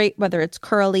it's straight, whether it's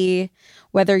curly,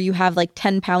 whether you have like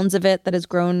 10 pounds of it that has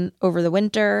grown over the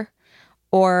winter,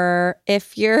 or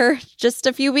if you're just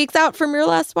a few weeks out from your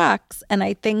last wax. And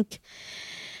I think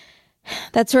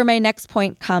that's where my next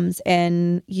point comes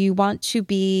in. You want to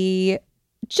be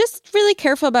just really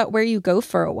careful about where you go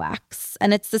for a wax.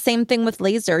 And it's the same thing with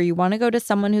laser. You want to go to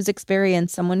someone who's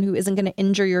experienced, someone who isn't going to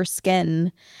injure your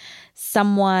skin,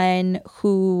 someone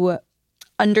who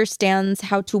understands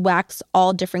how to wax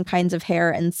all different kinds of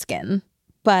hair and skin.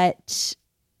 But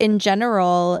in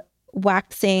general,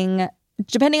 waxing,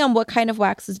 depending on what kind of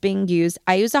wax is being used,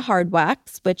 I use a hard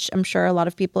wax, which I'm sure a lot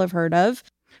of people have heard of.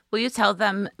 Will you tell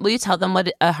them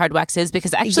what a hard wax is?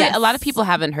 Because actually, a lot of people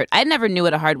haven't heard. I never knew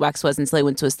what a hard wax was until I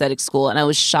went to aesthetic school, and I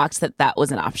was shocked that that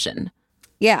was an option.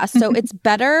 Yeah, so it's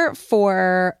better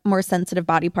for more sensitive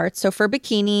body parts. So for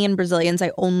bikini and Brazilians,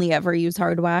 I only ever use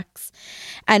hard wax.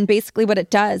 And basically what it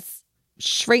does,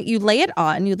 you lay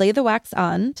the wax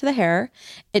on to the hair.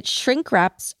 It shrink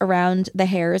wraps around the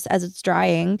hairs as it's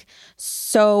drying.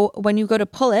 So when you go to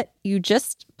pull it, you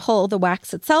just pull the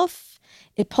wax itself.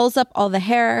 It pulls up all the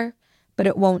hair, but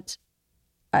it won't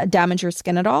damage your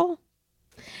skin at all.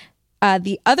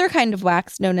 The other kind of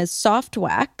wax, known as soft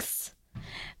wax,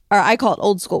 or I call it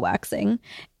old school waxing,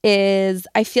 is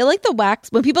I feel like the wax,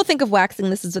 when people think of waxing,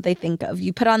 this is what they think of.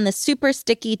 You put on this super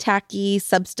sticky, tacky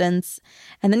substance,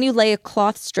 and then you lay a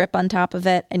cloth strip on top of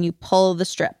it and you pull the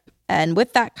strip. And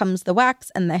with that comes the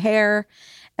wax and the hair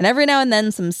and every now and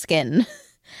then some skin.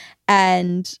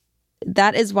 And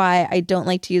that is why I don't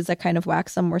like to use that kind of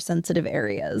wax on more sensitive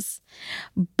areas.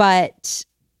 But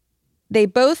they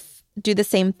both do the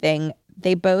same thing.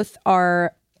 They both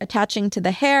are attaching to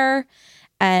the hair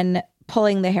and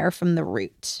pulling the hair from the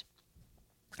root.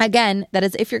 Again, that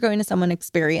is if you're going to someone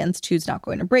experienced who's not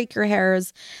going to break your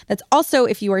hairs. That's also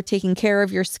if you are taking care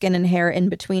of your skin and hair in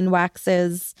between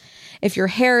waxes. If your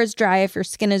hair is dry, if your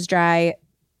skin is dry,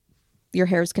 your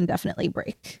hairs can definitely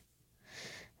break.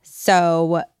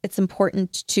 So it's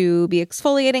important to be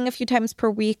exfoliating a few times per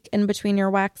week in between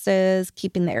your waxes,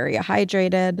 keeping the area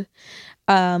hydrated.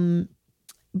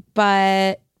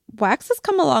 But wax has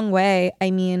come a long way. I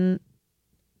mean,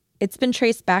 it's been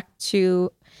traced back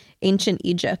to ancient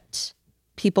Egypt.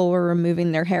 People were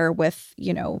removing their hair with,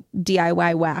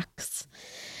 DIY wax.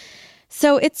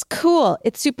 So it's cool.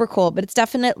 It's super cool, but it's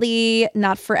definitely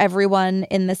not for everyone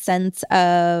in the sense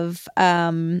of,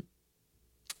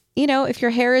 if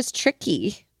your hair is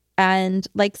tricky and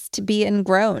likes to be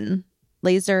ingrown,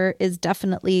 laser is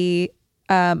definitely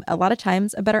a lot of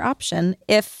times a better option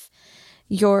if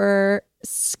your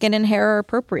skin and hair are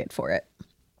appropriate for it.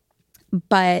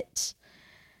 But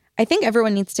I think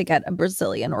everyone needs to get a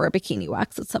Brazilian or a bikini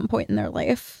wax at some point in their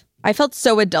life. I felt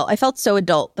so adult.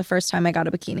 The first time I got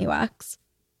a bikini wax.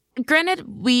 Granted,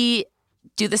 we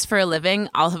do this for a living,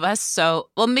 all of us. So,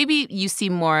 maybe you see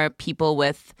more people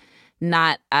with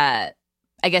not,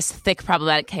 thick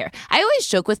problematic hair. I always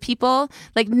joke with people,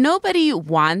 like nobody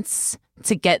wants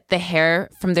to get the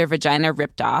hair from their vagina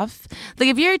ripped off. Like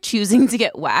if you're choosing to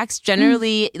get waxed,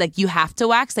 generally like you have to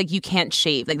wax, like you can't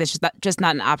shave. Like that's just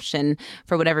not an option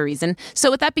for whatever reason. So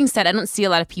with that being said, I don't see a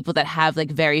lot of people that have like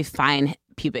very fine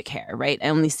pubic hair, right? I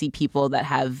only see people that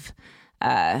have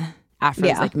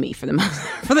afros like me for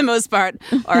the most part,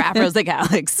 or afros like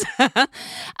Alex.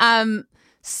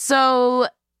 So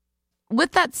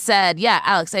with that said, yeah,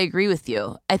 Alex, I agree with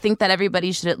you. I think that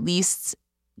everybody should at least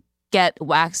get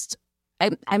waxed.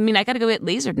 I mean, I got to go get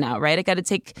lasered now, right? I got to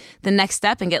take the next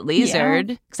step and get lasered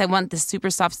because I want this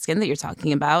super soft skin that you're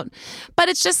talking about. But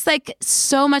it's just like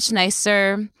so much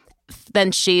nicer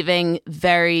than shaving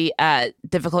very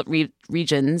difficult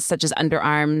regions such as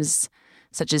underarms,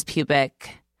 such as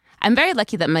pubic. I'm very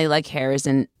lucky that my leg hair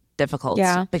isn't difficult.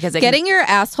 Yeah, because getting your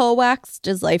asshole waxed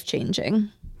is life-changing.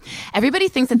 Everybody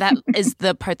thinks that is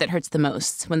the part that hurts the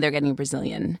most when they're getting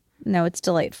Brazilian. No, it's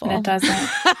delightful. It doesn't.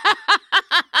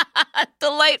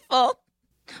 Delightful.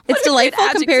 It's delightful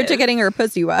compared to getting her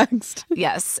pussy waxed.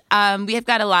 Yes. We have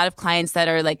got a lot of clients that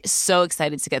are like so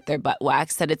excited to get their butt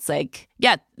waxed that it's like,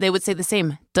 yeah, they would say the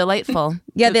same. Delightful.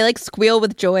 Yeah, they like squeal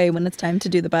with joy when it's time to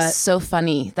do the butt. So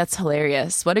funny. That's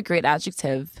hilarious. What a great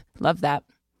adjective. Love that.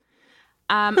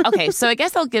 Okay, so I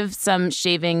guess I'll give some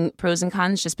shaving pros and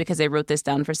cons just because I wrote this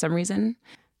down for some reason.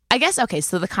 I guess, okay,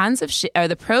 so the cons of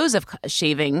the pros of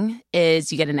shaving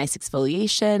is you get a nice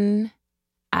exfoliation.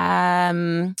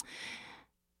 You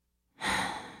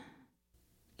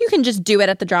can just do it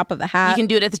at the drop of a hat. You can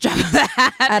do it at the drop of a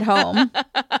hat. At home.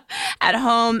 At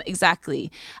home, exactly.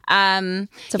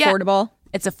 It's affordable.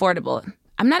 It's affordable.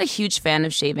 I'm not a huge fan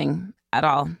of shaving at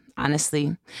all,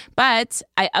 honestly. But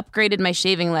I upgraded my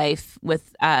shaving life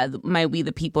with my We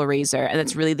the People razor. And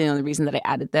that's really the only reason that I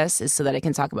added this is so that I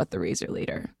can talk about the razor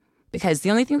later. Because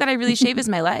the only thing that I really shave is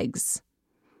my legs.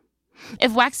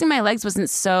 If waxing my legs wasn't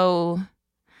so...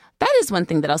 That is one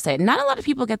thing that I'll say. Not a lot of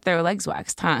people get their legs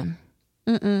waxed, huh?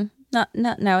 Not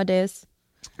nowadays.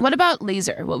 What about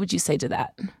laser? What would you say to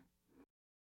that?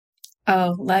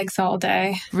 Oh, legs all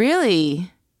day.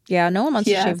 Really? Yeah, no one wants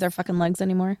to shave their fucking legs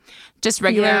anymore. Just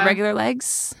regular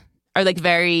legs? Or like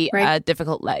very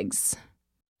difficult legs?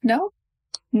 No.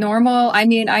 Normal. I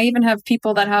mean, I even have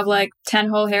people that have like 10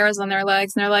 whole hairs on their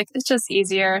legs and they're like, it's just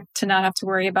easier to not have to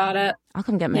worry about it. I'll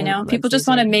come get my legs people just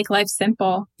want to make life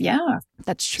simple. Yeah.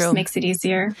 That's true. Just makes it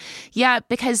easier. Yeah,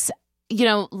 because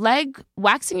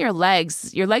waxing your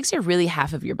legs are really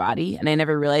half of your body. And I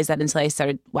never realized that until I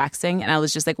started waxing. And I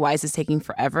was just like, why is this taking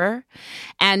forever?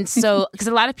 And so, because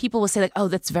a lot of people will say like, oh,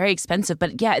 that's very expensive.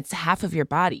 But yeah, it's half of your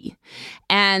body.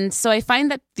 And so I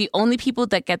find that the only people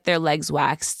that get their legs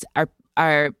waxed are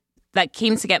that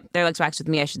came to get their legs waxed with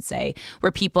me, I should say,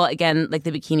 were people, again, like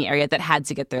the bikini area that had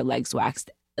to get their legs waxed.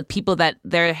 People that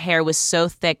their hair was so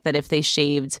thick that if they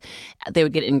shaved, they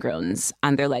would get ingrowns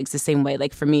on their legs the same way.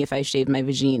 Like for me, if I shaved my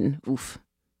vagine, oof.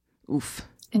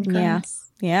 Ingrowns.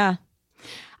 Yeah.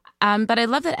 But I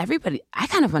love that I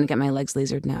kind of want to get my legs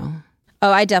lasered now.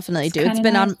 Oh, I definitely do. It's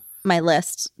been nice. on my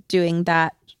list doing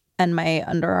that and my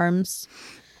underarms.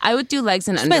 I would do legs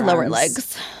and Just underarms. my lower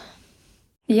legs.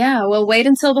 Yeah, well, wait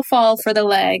until the fall for the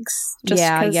legs. Just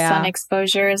Yeah, because yeah. sun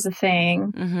exposure is a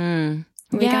thing.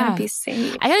 Mm-hmm. We gotta be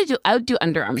safe. I would do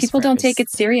underarms. People don't take it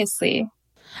first. seriously.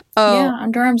 Oh, Yeah,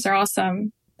 underarms are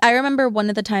awesome. I remember one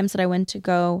of the times that I went to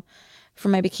go for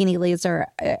my bikini laser.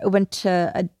 I went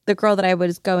to the girl that I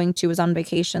was going to was on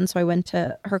vacation, so I went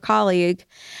to her colleague,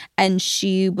 and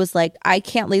she was like, "I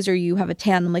can't laser you. You have a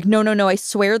tan." I'm like, "No, no, no! I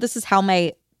swear this is how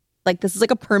my this is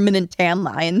like a permanent tan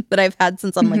line that I've had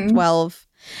since I'm like 12."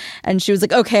 And she was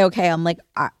like, "Okay, okay." I'm like,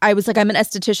 I was like, "I'm an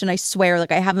esthetician. I swear.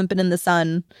 Like, I haven't been in the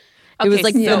sun." It was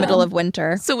like the middle of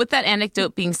winter. So with that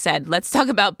anecdote being said, let's talk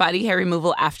about body hair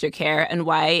removal aftercare and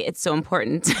why it's so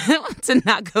important to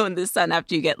not go in the sun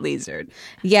after you get lasered.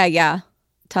 Yeah.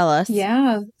 Tell us.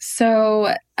 Yeah.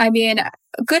 So, I mean,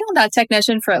 good on that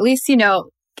technician for at least,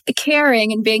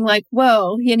 caring and being like,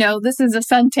 whoa, this is a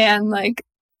suntan. Like,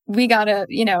 we got to,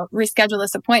 reschedule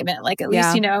this appointment. Like, at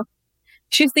least,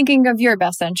 she's thinking of your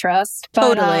best interest.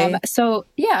 But, Totally. So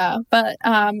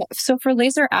for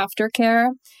laser aftercare,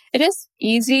 it is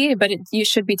easy, but you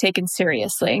should be taken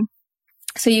seriously.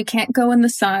 So you can't go in the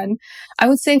sun. I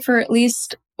would say for at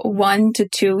least 1 to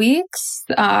 2 weeks.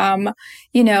 1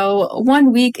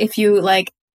 week if you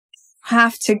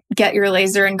have to get your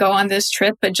laser and go on this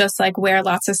trip, but just wear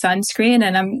lots of sunscreen,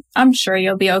 and I'm sure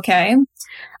you'll be okay.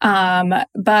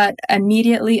 But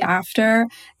immediately after,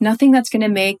 nothing that's going to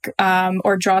make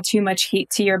or draw too much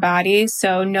heat to your body.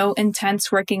 So no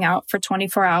intense working out for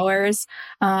 24 hours,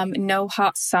 no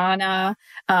hot sauna,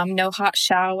 no hot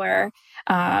shower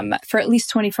for at least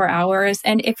 24 hours.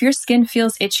 And if your skin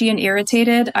feels itchy and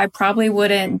irritated, I probably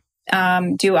wouldn't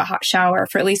do a hot shower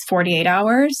for at least 48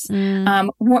 hours.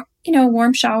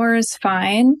 Warm shower is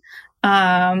fine.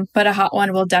 But a hot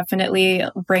one will definitely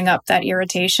bring up that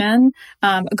irritation.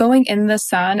 Going in the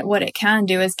sun, what it can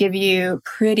do is give you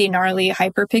pretty gnarly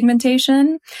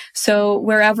hyperpigmentation. So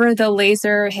wherever the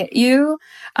laser hit you,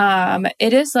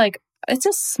 it's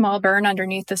a small burn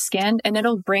underneath the skin, and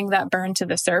it'll bring that burn to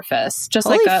the surface, just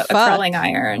Holy like a fuck. curling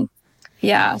iron.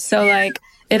 Yeah. So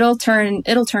it'll turn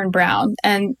brown,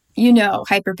 and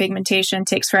hyperpigmentation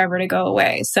takes forever to go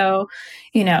away. So,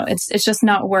 it's just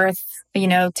not worth,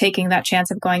 taking that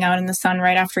chance of going out in the sun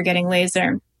right after getting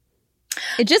laser.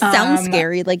 It just sounds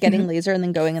scary, getting laser and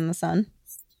then going in the sun.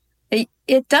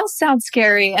 It does sound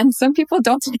scary, and some people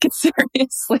don't take it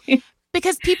seriously.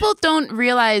 Because people don't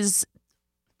realize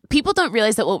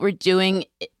that what we're doing,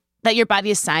 that your body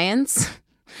is science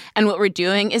and what we're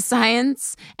doing is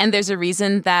science. And there's a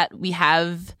reason that we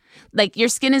have, your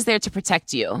skin is there to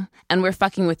protect you, and we're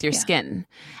fucking with your skin.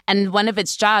 And one of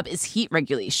its job is heat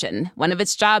regulation. One of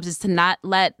its jobs is to not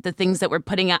let the things that we're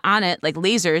putting on it, like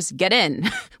lasers, get in.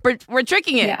 we're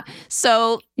tricking it. Yeah.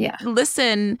 So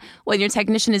listen when your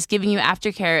technician is giving you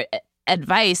aftercare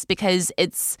advice, because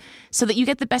it's so that you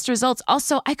get the best results.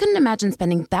 Also, I couldn't imagine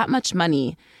spending that much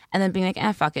money and then being like,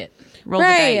 fuck it. Roll the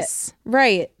dice.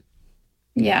 Right.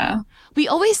 Yeah. We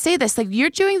always say this, you're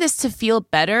doing this to feel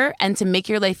better and to make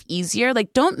your life easier.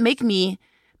 Don't make me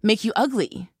make you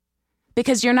ugly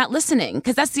because you're not listening.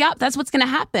 Because that's what's going to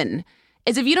happen.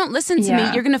 Is if you don't listen to me,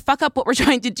 you're going to fuck up what we're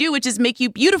trying to do, which is make you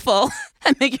beautiful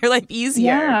and make your life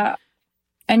easier. Yeah.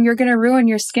 And you're going to ruin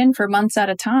your skin for months at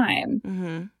a time.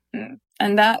 Mm-hmm.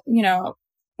 And that,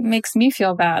 makes me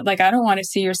feel bad. I don't want to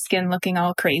see your skin looking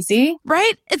all crazy.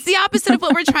 Right? It's the opposite of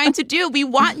what we're trying to do. We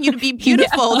want you to be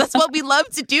beautiful. That's what we love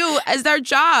to do as our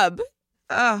job.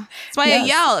 That's why I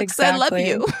yell, because I love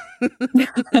you.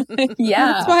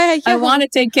 Yeah. That's why I yell. I want to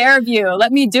take care of you.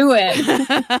 Let me do it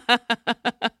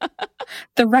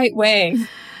the right way.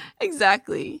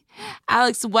 Exactly.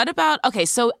 Alex, what about,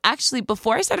 so actually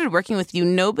before I started working with you,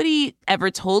 nobody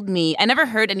ever told me, I never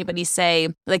heard anybody say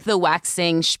the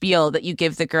waxing spiel that you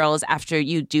give the girls after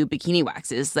you do bikini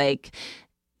waxes.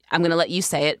 I'm going to let you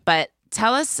say it, but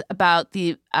tell us about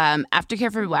the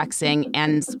aftercare for waxing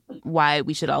and why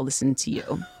we should all listen to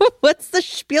you. What's the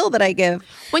spiel that I give?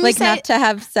 When you say, not to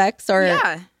have sex or...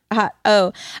 Yeah.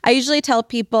 I usually tell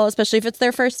people, especially if it's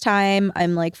their first time,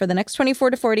 I'm for the next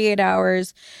 24 to 48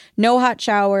 hours, no hot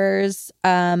showers,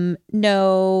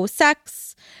 no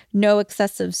sex, no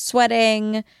excessive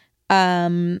sweating.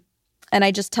 And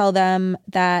I just tell them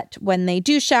that when they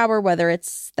do shower, whether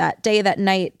it's that day, that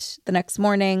night, the next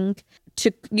morning,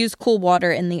 to use cool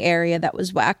water in the area that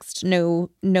was waxed, no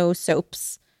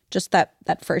soaps, just that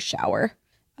first shower.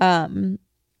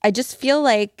 I just feel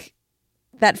like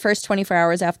that first 24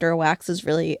 hours after a wax is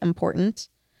really important.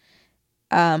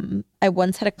 I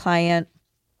once had a client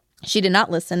She did not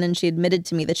listen, and she admitted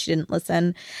to me that she didn't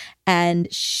listen. And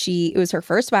it was her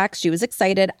first wax. She was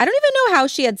excited. I don't even know how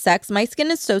she had sex. My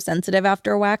skin is so sensitive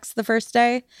after a wax the first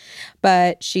day.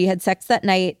 But she had sex that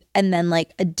night, and then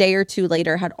like a day or two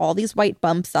later had all these white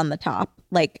bumps on the top,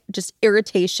 like just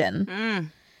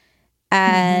irritation.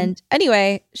 And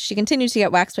anyway, she continued to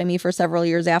get waxed by me for several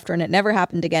years after, and it never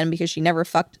happened again because she never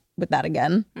fucked with that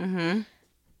again.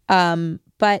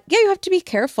 But yeah, you have to be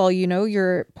careful. You know,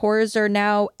 your pores are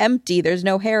now empty. There's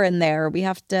no hair in there. We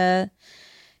have to,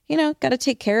 got to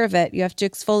take care of it. You have to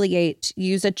exfoliate,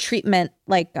 use a treatment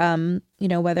like,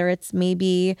 whether it's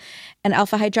maybe an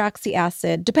alpha hydroxy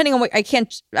acid, depending on what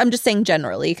I'm just saying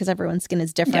generally because everyone's skin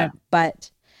is different.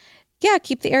 But yeah,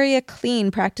 keep the area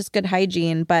clean, practice good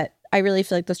hygiene. But I really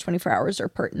feel like those 24 hours are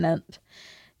pertinent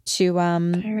to,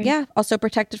 also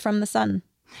protect it from the sun.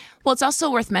 Well, it's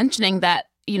also worth mentioning that,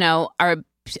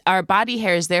 our body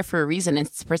hair is there for a reason.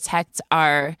 It's to protect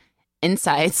our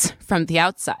insides from the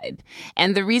outside.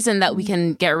 And the reason that we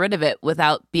can get rid of it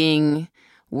without being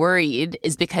worried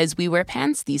is because we wear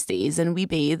pants these days and we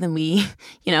bathe and we,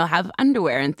 have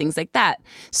underwear and things like that.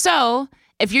 So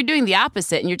if you're doing the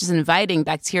opposite and you're just inviting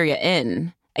bacteria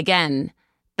in, again,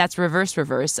 that's reverse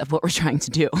of what we're trying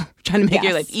to do. We're trying to make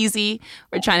your life easy.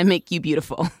 We're trying to make you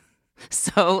beautiful.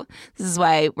 So this is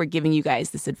why we're giving you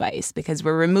guys this advice, because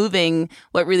we're removing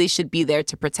what really should be there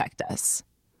to protect us.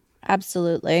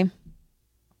 Absolutely.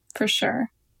 For sure.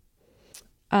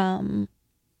 Do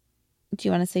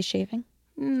you want to say shaving?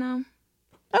 No.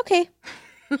 Okay.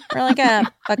 We're like,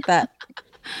 fuck that.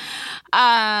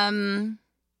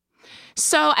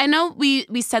 So I know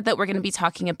we said that we're going to be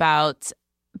talking about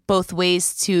both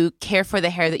ways to care for the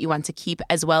hair that you want to keep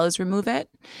as well as remove it.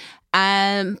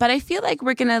 But I feel like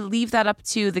we're going to leave that up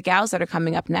to the gals that are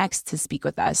coming up next to speak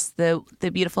with us, the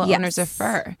beautiful owners of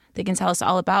fur. They can tell us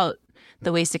all about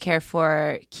the ways to care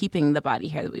for keeping the body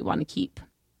hair that we want to keep.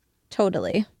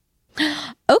 Totally.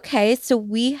 Okay, so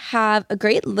we have a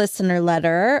great listener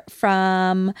letter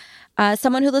from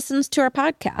someone who listens to our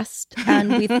podcast.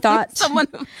 And we thought,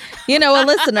 a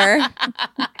listener,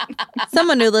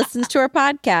 someone who listens to our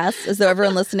podcast, as though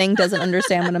everyone listening doesn't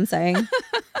understand what I'm saying.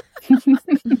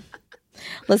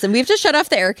 Listen, we have to shut off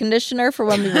the air conditioner for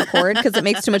when we record because it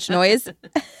makes too much noise.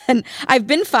 And I've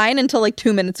been fine until like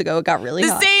 2 minutes ago. It got really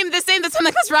hot. The same. That's when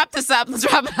let's wrap this up. Let's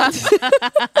wrap it up.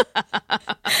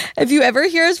 If you ever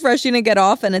hear us rushing to get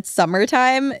off and it's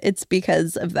summertime, it's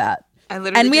because of that.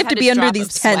 And we have to be under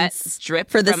these tents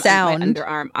for the sound. My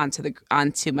underarm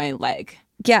onto my leg.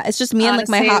 Yeah, it's just me and like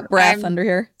my hot breath under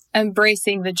here. I'm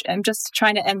just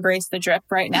trying to embrace the drip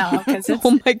right now because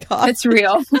oh my God, it's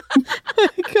real. Oh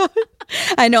my God.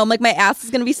 I know. I'm like, my ass is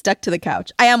going to be stuck to the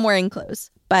couch. I am wearing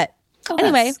clothes, but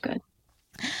anyway. That's good.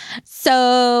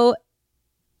 So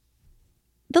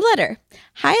the letter.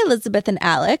 Hi, Elizabeth and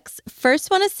Alex.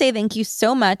 First, want to say thank you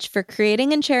so much for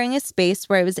creating and sharing a space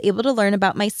where I was able to learn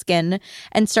about my skin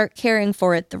and start caring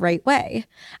for it the right way.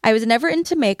 I was never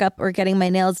into makeup or getting my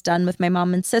nails done with my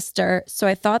mom and sister, so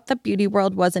I thought the beauty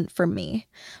world wasn't for me.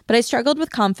 But I struggled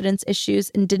with confidence issues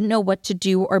and didn't know what to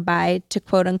do or buy to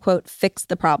quote unquote fix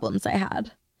the problems I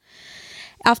had.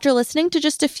 After listening to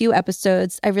just a few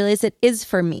episodes, I realized it is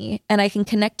for me, and I can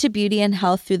connect to beauty and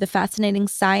health through the fascinating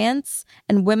science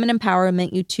and women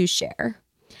empowerment you two share.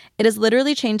 It has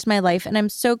literally changed my life, and I'm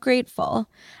so grateful.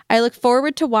 I look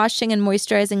forward to washing and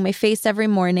moisturizing my face every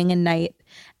morning and night,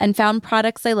 and found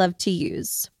products I love to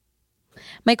use.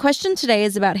 My question today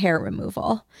is about hair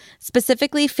removal,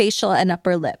 specifically facial and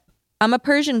upper lip. I'm a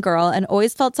Persian girl and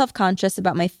always felt self-conscious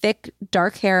about my thick,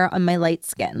 dark hair on my light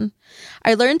skin.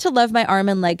 I learned to love my arm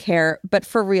and leg hair, but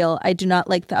for real, I do not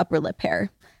like the upper lip hair.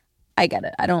 I get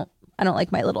it. I don't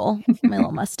like my little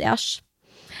mustache.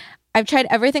 I've tried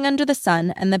everything under the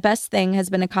sun, and the best thing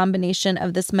has been a combination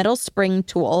of this metal spring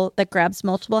tool that grabs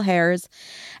multiple hairs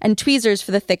and tweezers for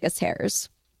the thickest hairs.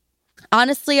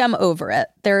 Honestly, I'm over it.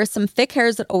 There are some thick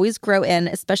hairs that always grow in,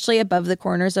 especially above the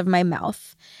corners of my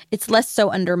mouth. It's less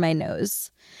so under my nose.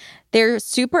 They're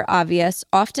super obvious,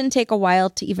 often take a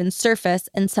while to even surface,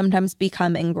 and sometimes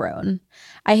become ingrown.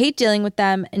 I hate dealing with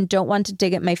them and don't want to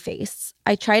dig at my face.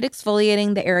 I tried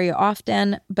exfoliating the area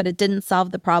often, but it didn't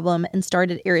solve the problem and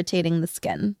started irritating the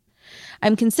skin.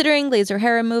 I'm considering laser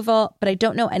hair removal, but I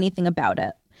don't know anything about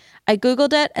it. I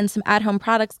Googled it and some at-home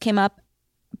products came up,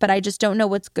 but I just don't know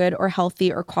what's good or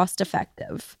healthy or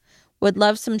cost-effective. Would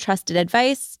love some trusted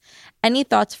advice. Any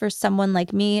thoughts for someone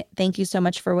like me? Thank you so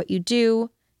much for what you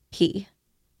do. P.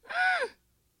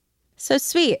 So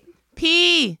sweet.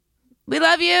 P. We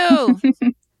love you.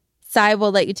 Sai,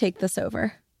 will let you take this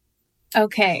over.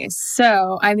 Okay,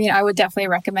 so I mean, I would definitely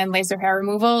recommend laser hair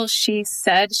removal. She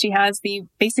said she has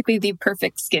basically the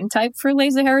perfect skin type for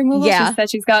laser hair removal. Yeah. She said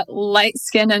she's got light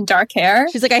skin and dark hair.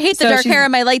 She's like, I hate the dark hair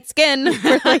and my light skin.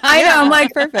 I know. I'm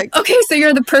like, perfect. Okay, so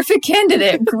you're the perfect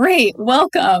candidate. Great,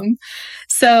 welcome.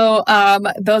 So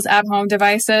those at-home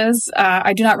devices,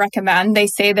 I do not recommend. They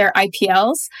say they're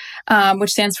IPLs,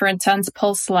 which stands for intense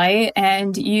pulse light,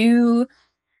 and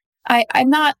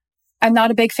I'm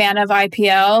not a big fan of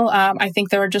IPL. I think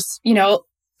they're just,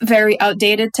 very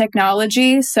outdated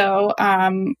technology. So,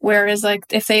 whereas like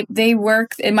if they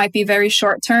work, it might be very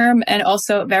short term and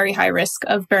also very high risk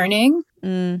of burning.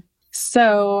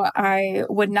 So I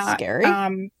would not, scary.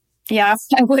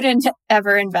 I wouldn't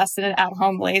ever invest in an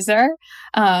at-home laser.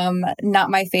 Not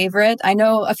my favorite. I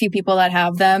know a few people that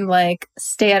have them, like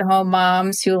stay-at-home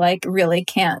moms who like really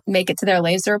can't make it to their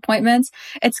laser appointments.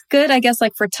 It's good, I guess,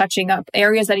 like for touching up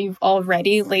areas that you've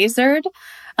already lasered.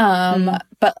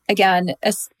 But again,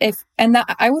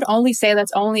 I would only say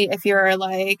that's only if you're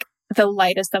like the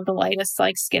lightest of the lightest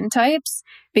like skin types,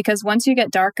 because once you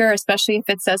get darker, especially if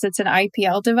it says it's an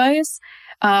IPL device,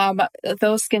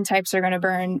 those skin types are going to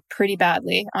burn pretty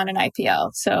badly on an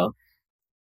IPL. So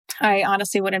I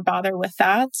honestly wouldn't bother with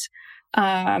that.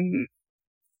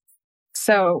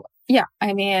 So yeah,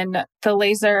 I mean, a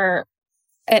laser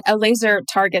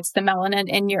targets the melanin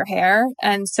in your hair.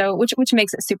 And so, which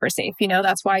makes it super safe.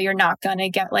 That's why you're not going to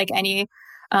get like any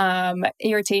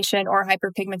irritation or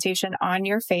hyperpigmentation on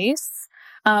your face.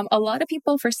 A lot of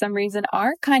people, for some reason,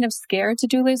 are kind of scared to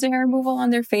do laser hair removal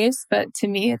on their face, but to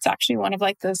me, it's actually one of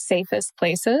like the safest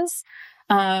places.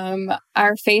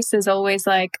 Our face is always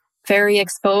like very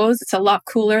exposed. It's a lot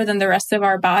cooler than the rest of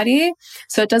our body,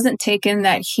 so it doesn't take in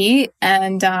that heat,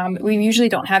 and we usually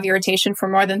don't have irritation for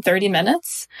more than 30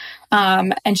 minutes.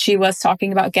 And she was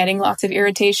talking about getting lots of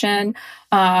irritation.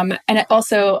 And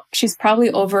she's probably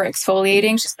over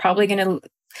exfoliating. She's probably going to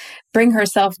bring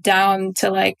herself down to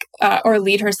like, or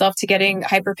lead herself to getting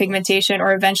hyperpigmentation,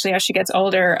 or eventually as she gets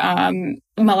older,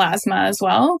 melasma as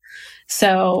well.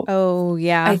 So,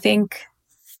 I think,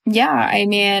 I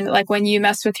mean, like when you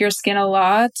mess with your skin a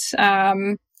lot,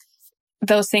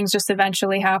 those things just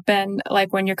eventually happen.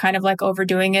 Like when you're kind of like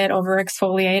overdoing it, over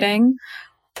exfoliating.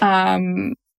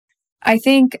 I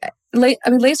think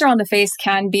laser on the face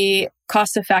can be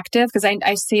cost effective, because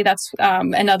I see that's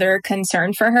another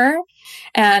concern for her.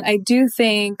 And I do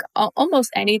think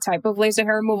almost any type of laser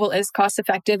hair removal is cost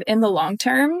effective in the long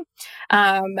term,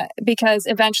 because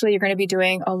eventually you're going to be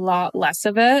doing a lot less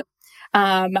of it.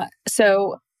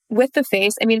 So with the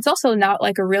face, I mean, it's also not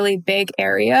like a really big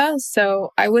area.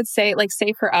 So I would say, like,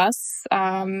 say for us,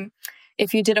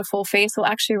 if you did a full face, well,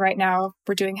 actually right now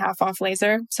we're doing half off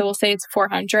laser. So we'll say it's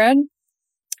 $400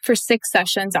 for 6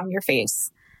 sessions on your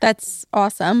face. That's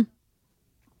awesome.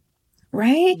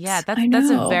 Right? Yeah, that's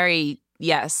a very,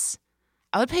 yes.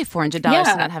 I would pay $400 to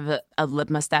not have a lip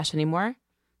mustache anymore.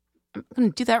 I'm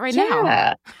going to do that right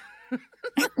now.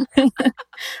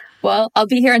 Well, I'll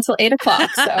be here until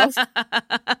 8:00. So,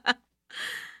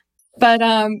 but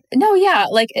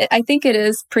I think it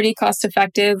is pretty cost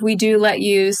effective. We do let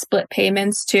you split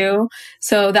payments too,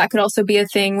 so that could also be a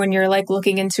thing when you're like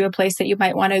looking into a place that you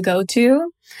might want to go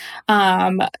to.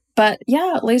 But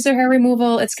yeah, laser hair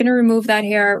removal, it's going to remove that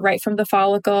hair right from the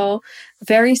follicle.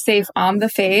 Very safe on the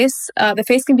face. The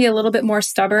face can be a little bit more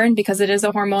stubborn because it is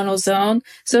a hormonal zone.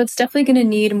 So it's definitely going to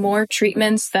need more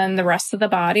treatments than the rest of the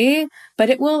body, but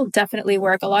it will definitely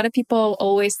work. A lot of people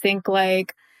always think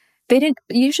like they don't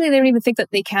even think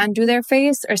that they can do their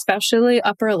face, or especially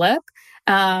upper lip.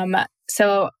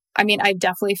 So, I mean, I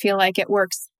definitely feel like it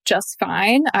works just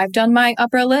fine. I've done my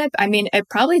upper lip. I mean, it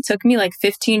probably took me like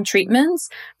 15 treatments,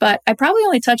 but I probably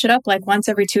only touch it up like once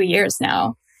every 2 years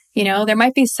now. There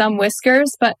might be some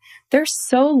whiskers, but they're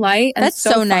so light and that's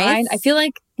so nice. fine. I feel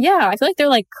like they're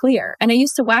like clear. And I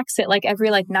used to wax it like every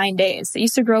like 9 days. It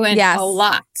used to grow in a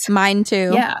lot. Mine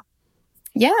too.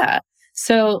 Yeah.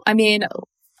 So, I mean,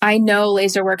 I know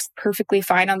laser works perfectly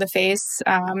fine on the face.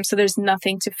 So there's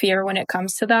nothing to fear when it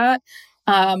comes to that.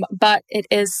 But it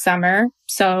is summer.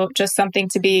 So just something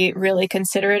to be really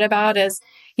considerate about is,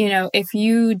 if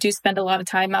you do spend a lot of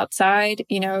time outside,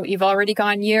 you've already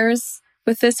gone years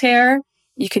with this hair,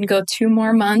 you can go 2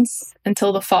 more months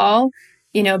until the fall,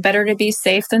 better to be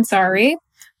safe than sorry.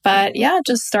 But yeah,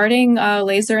 just starting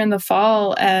laser in the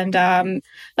fall. And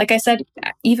like I said,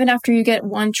 even after you get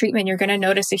 1 treatment, you're going to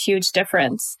notice a huge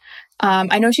difference.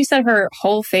 I know she said her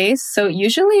whole face. So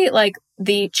usually like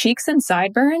the cheeks and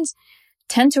sideburns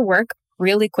tend to work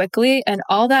really quickly, and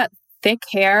all that thick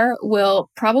hair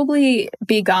will probably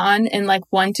be gone in like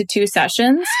 1 to 2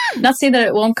 sessions. Not to say that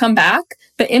it won't come back,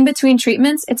 But in between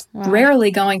treatments, it's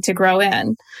rarely going to grow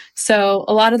in. So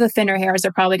a lot of the thinner hairs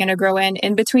are probably going to grow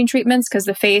in between treatments because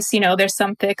the face, you know, there's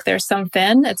some thick, there's some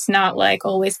thin. It's not like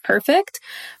always perfect.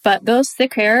 But those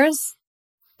thick hairs,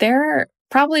 they're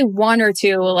probably one or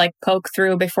two will like poke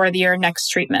through before your next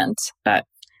treatment. But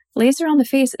laser on the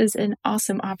face is an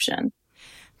awesome option.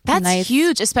 That's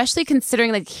huge, especially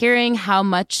considering like hearing how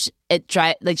much it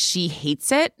like she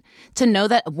hates it, to know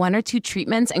that one or two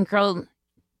treatments and girl,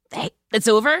 it's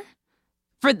over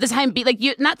for the time being. Like,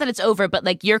 you, not that it's over, but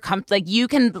like you're like you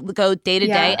can go day to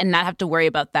day and not have to worry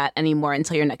about that anymore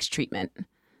until your next treatment.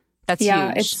 That's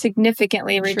huge. It's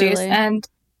significantly reduced. Truly. And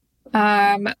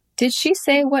did she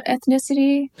say what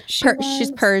ethnicity she was?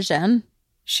 She's Persian.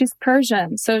 She's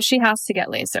Persian, so she has to get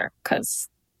laser because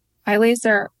I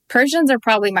laser. Persians are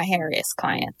probably my hairiest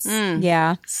clients.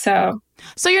 Yeah. So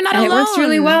you're not alone. It works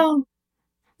really well.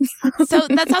 So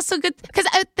that's also good because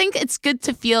I think it's good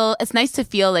to feel, it's nice to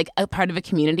feel like a part of a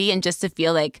community and just to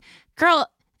feel like, girl,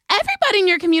 everybody in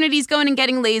your community is going and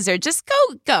getting laser. Just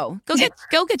go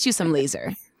get you some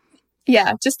laser.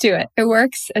 Yeah, just do it. It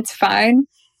works. It's fine.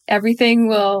 Everything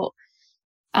will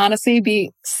honestly be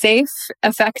safe,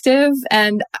 effective.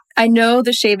 And I know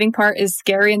the shaving part is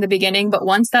scary in the beginning, but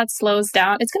once that slows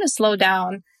down, it's going to slow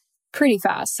down pretty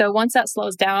fast. So once that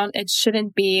slows down, it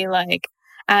shouldn't be like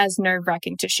as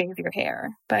nerve-wracking to shave your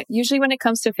hair. But usually when it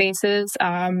comes to faces,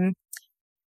 I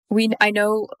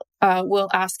know we'll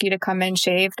ask you to come in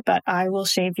shaved, but I will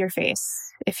shave your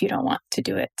face if you don't want to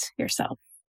do it yourself.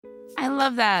 I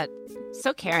love that.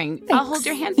 So caring. Thanks. I'll hold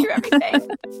your hand through everything.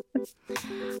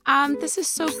 This is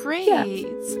so great. Yeah.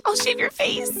 I'll shave your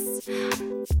face.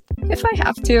 If I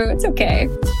have to, it's okay.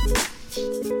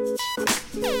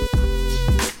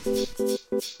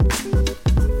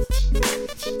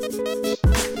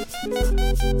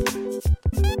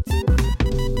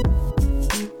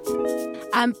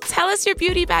 Tell us your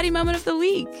beauty baddie moment of the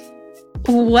week.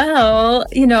 Well,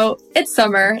 you know, it's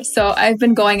summer, so I've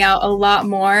been going out a lot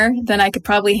more than I could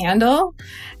probably handle.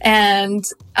 And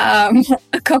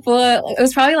it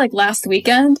was probably like last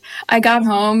weekend, I got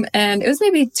home and it was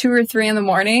maybe 2 or 3 in the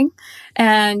morning.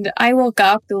 And I woke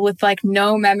up with like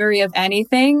no memory of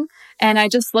anything. And I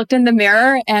just looked in the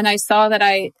mirror and I saw that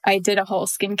I did a whole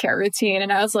skincare routine.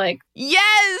 And I was like,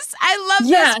 yes, I love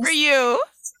this for you.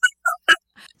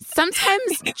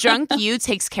 Sometimes drunk you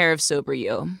takes care of sober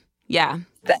you. Yeah.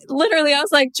 Literally, I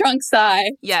was like, drunk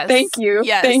sigh. Yes. Thank you.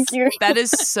 Yes. Thank you. That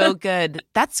is so good.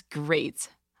 That's great.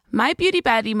 My beauty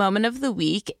baddie moment of the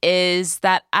week is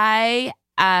that I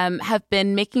have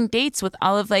been making dates with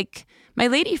all of like my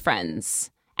lady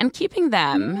friends and keeping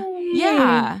them. Yay.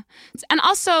 Yeah. And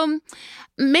also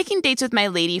making dates with my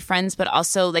lady friends, but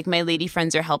also like my lady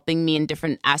friends are helping me in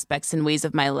different aspects and ways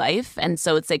of my life. And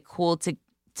so it's like cool to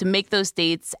make those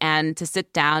dates and to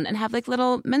sit down and have like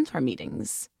little mentor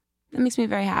meetings. That makes me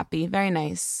very happy. Very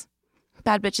nice.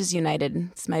 Bad Bitches United.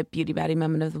 It's my beauty baddie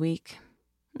moment of the week.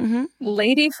 Mm-hmm.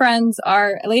 Lady friend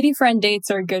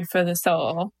dates are good for the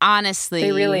soul. Honestly.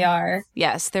 They really are.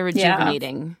 Yes, they're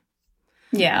rejuvenating.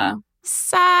 Yeah.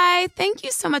 Sai, thank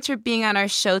you so much for being on our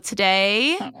show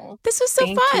today. Oh, this was so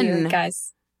fun. Thank you,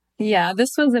 guys. Yeah,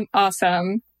 this was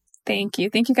awesome. Thank you.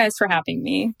 Thank you guys for having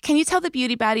me. Can you tell the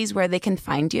beauty baddies where they can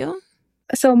find you?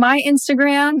 So my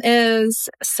Instagram is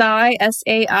Sai,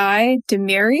 S-A-I,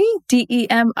 Demiri,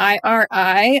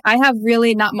 D-E-M-I-R-I. I have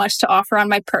really not much to offer on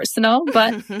my personal,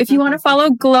 but if you want to follow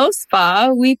Glow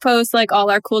Spa, we post like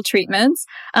all our cool treatments.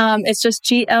 It's just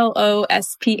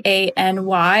GLOSPANY,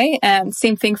 and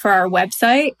same thing for our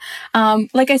website.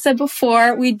 Like I said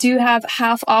before, we do have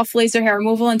half off laser hair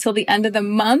removal until the end of the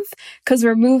month because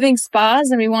we're moving spas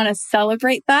and we want to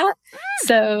celebrate that.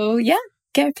 So yeah.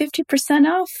 Get 50%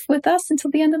 off with us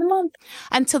until the end of the month.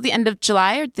 Until the end of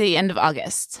July or the end of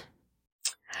August?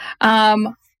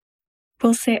 We'll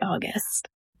say August.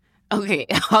 Okay,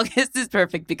 August is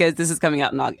perfect because this is coming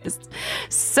out in August.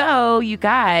 So, you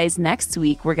guys, next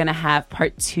week we're going to have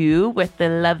part 2 with the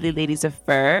lovely ladies of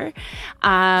Fur.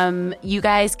 You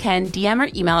guys can DM or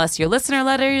email us your listener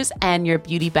letters and your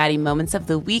beauty baddie moments of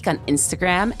the week on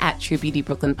Instagram at True Beauty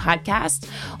Brooklyn Podcast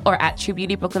or at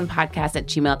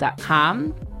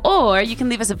truebeautybrooklynpodcast@gmail.com. Or you can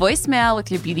leave us a voicemail with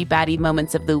your beauty baddie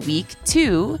moments of the week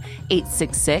to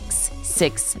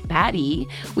 866-6-BADDIE.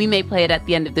 We may play it at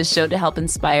the end of the show to help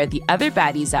inspire the other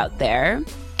baddies out there.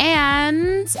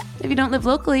 And if you don't live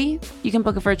locally, you can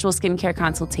book a virtual skincare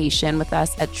consultation with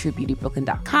us at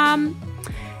truebeautybrooklyn.com.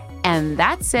 And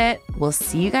that's it. We'll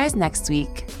see you guys next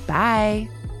week. Bye.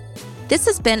 This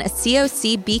has been a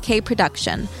COC BK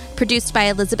production, produced by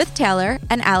Elizabeth Taylor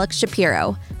and Alex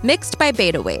Shapiro, mixed by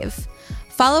Beta Wave.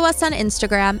 Follow us on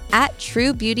Instagram at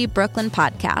True Beauty Brooklyn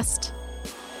Podcast.